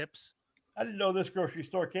collected tips. I didn't know this grocery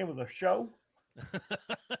store came with a show. Come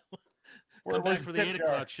back Where's for the the tip 8 jar?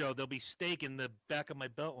 o'clock show. There'll be steak in the back of my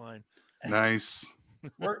belt line. Nice.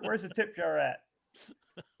 Where's the tip jar at?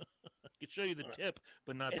 I can show you the tip,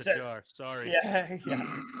 but not Is the that- jar. Sorry. Yeah,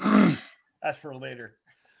 yeah. That's for later.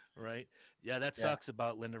 Right? Yeah, that Yeah. sucks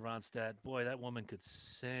about Linda Ronstadt. Boy, that woman could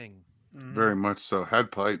sing. Mhm. Very much so.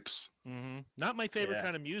 Had pipes. Not my favorite Yeah.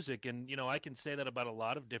 kind of music, and I can say that about a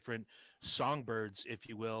lot of different songbirds, if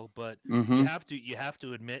you will. But Mm-hmm. you have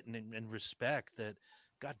to admit and respect that.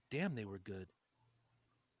 God damn, they were good.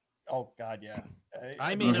 Oh God, yeah.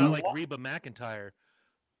 I may not like Reba McEntire,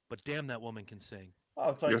 but damn, that woman can sing. Oh,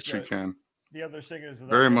 it's like Yes, she can. the other singers. Of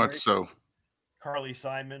that Very much generation. so. Carly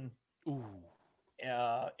Simon, Ooh.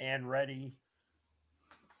 Anne Reddy,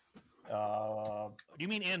 Do you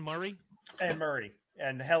mean Anne Murray? Anne Murray,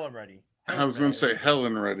 and Helen Reddy. I was going to say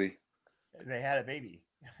Helen Reddy. They had a baby.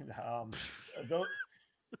 Those,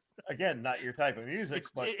 again, not your type of music,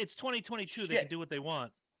 but It's 2022. They can shit. do what they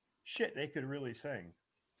want. shit, they could really sing.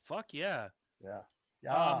 Fuck yeah. Yeah,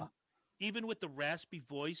 yeah. Even with the raspy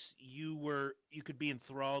voice, you could be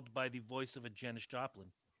enthralled by the voice of a Janis Joplin.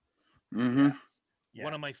 Mm-hmm. Yeah.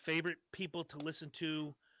 One of my favorite people to listen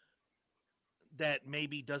to that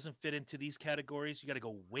maybe doesn't fit into these categories. You got to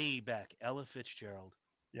go way back. Ella Fitzgerald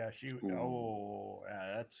Yeah, she. Ooh. Oh,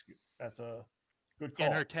 yeah, that's a good call.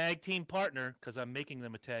 and her tag team partner, because I'm making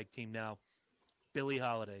them a tag team now, Billie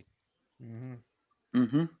Holiday. Mm-hmm.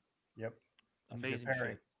 Mm-hmm. Yep. That's a good Amazing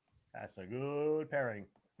pairing. shit. That's a good pairing.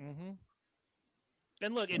 Mm-hmm.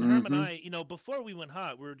 And look, and Herm and Mhm. I, before we went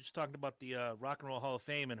hot, we were just talking about the Rock and Roll Hall of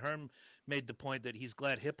Fame, and Herm made the point that he's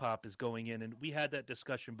glad hip hop is going in, and we had that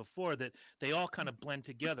discussion before that they all kind of blend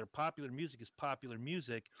together. Popular music is popular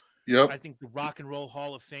music. Yep. I think the Rock and Roll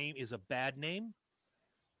Hall of Fame is a bad name.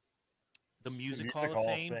 The Music Hall of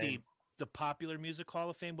Fame, the Popular Music Hall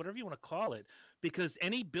of Fame, whatever you want to call it, because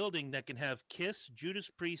any building that can have Kiss, Judas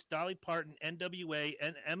Priest, Dolly Parton, NWA,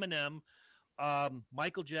 and Eminem,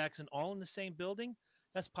 Michael Jackson, all in the same building,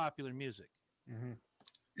 that's popular music. Mm-hmm.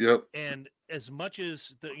 Yep. And as much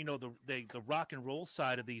as the rock and roll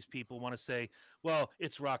side of these people want to say, well,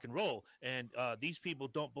 it's rock and roll, and these people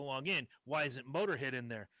don't belong in. Why isn't Motorhead in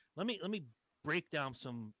there? Let me break down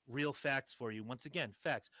some real facts for you. Once again,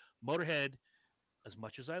 facts. Motorhead, as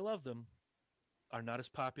much as I love them, are not as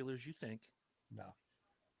popular as you think, No.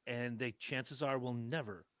 and chances are will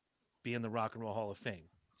never be in the Rock and Roll Hall of Fame.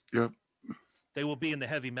 Yep. They will be in the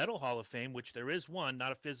Heavy Metal Hall of Fame, which there is one,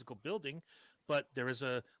 not a physical building, but there is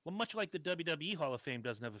much like the WWE Hall of Fame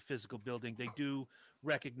doesn't have a physical building, they do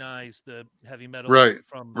recognize the heavy metal Right.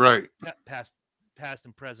 from Right. past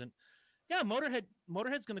and present. Yeah,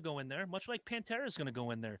 Motorhead's going to go in there, much like Pantera's going to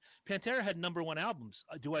go in there. Pantera had #1 albums.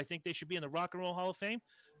 Do I think they should be in the Rock and Roll Hall of Fame?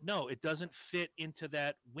 No, it doesn't fit into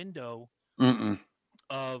that window Mm-mm.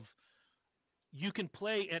 of you can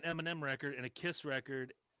play an Eminem record and a Kiss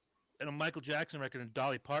record and a Michael Jackson record and a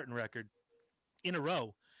Dolly Parton record in a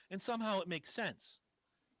row, and somehow it makes sense.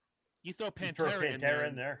 You throw You throw Pantera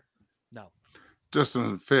in there. No. Just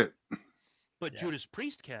doesn't fit. But Yeah. Judas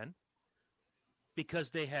Priest can, because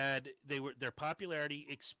their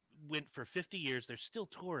popularity went for 50 years. They're still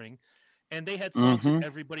touring, and they had songs that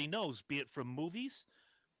everybody knows, be it from movies,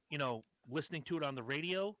 listening to it on the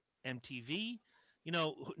radio, MTV.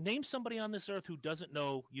 Name somebody on this earth who doesn't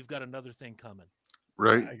know You've Got Another Thing Coming.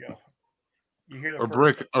 Right. There you go. You hear the Or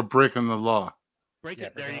first- breaking the law. Break Yeah,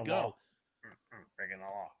 it. There breaking you the go. law. Breaking the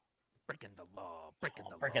law. Breaking the law. Breaking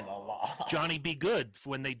the Breaking the law. law. Johnny B. Good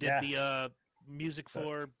when they did Yeah. the music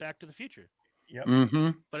for Back to the Future. Yep.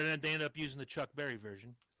 Mm-hmm. But then they ended up using the Chuck Berry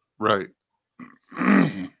version. Right.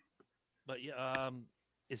 But yeah,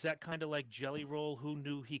 is that kind of like Jelly Roll? Who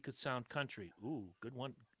knew he could sound country? Ooh, good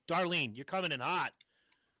one. Darlene, you're coming in hot.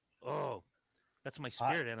 Oh, that's my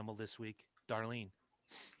spirit animal this week. Darlene.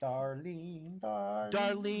 Darlene.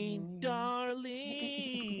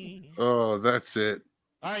 Darlene. Oh, that's it.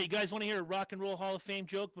 All right, you guys want to hear a Rock and Roll Hall of Fame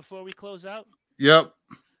joke before we close out? Yep.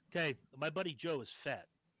 Okay, my buddy Joe is fat,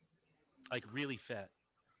 like really fat.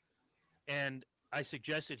 And I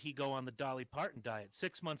suggested he go on the Dolly Parton diet.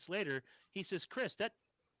 6 months later, he says, Chris, that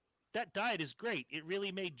diet is great. It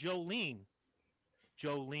really made Joe lean.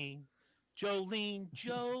 Jolene.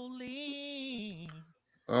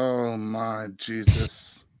 Oh my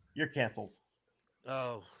Jesus. You're canceled.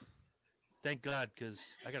 Oh, thank God, because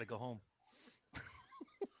I got to go home.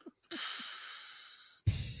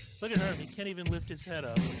 Look at her. He can't even lift his head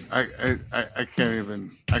up. I can't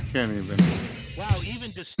even. Wow,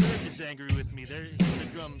 even Disturbed is angry with me. There's the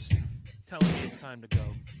drums telling me it's time to go.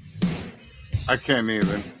 I can't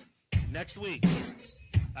even. Next week,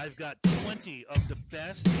 I've got 20 of the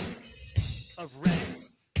best of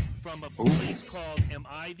Red from a place called Am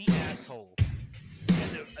I the Asshole?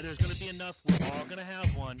 And there's going to be enough. We're all going to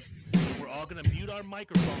have one. We're all going to mute our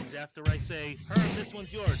microphones after I say, Herm, this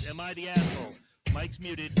one's yours. Am I the asshole? Mike's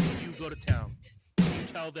muted. You go to town. You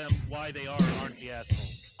tell them why they are or aren't the asshole.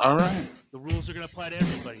 All right. The rules are going to apply to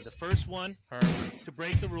everybody. The first one, Herm, to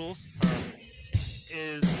break the rules, Herm,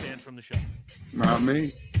 is banned from the show. Not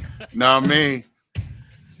me. Not me.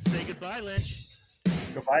 Say goodbye, Lynch.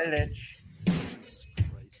 Goodbye, Lynch. Jesus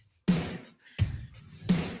Christ.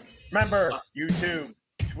 Remember, YouTube,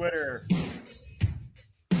 Twitter,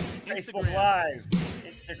 Facebook Instagram. Live,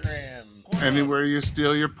 Instagram, Pornhub. Anywhere you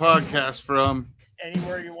steal your podcast from.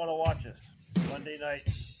 anywhere you want to watch us. Monday night,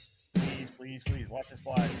 please watch us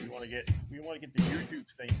live. We want to get the YouTube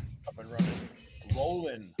thing up and running,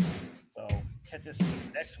 rolling. So catch us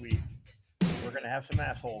next week. We're gonna have some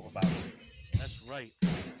assholes about it. That's right.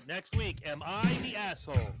 Next week, am I the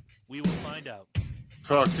asshole? We will find out.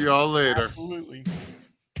 Talk to y'all later. Absolutely.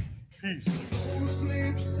 Peace.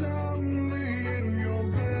 Sleep soundly in your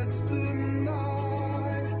beds tonight.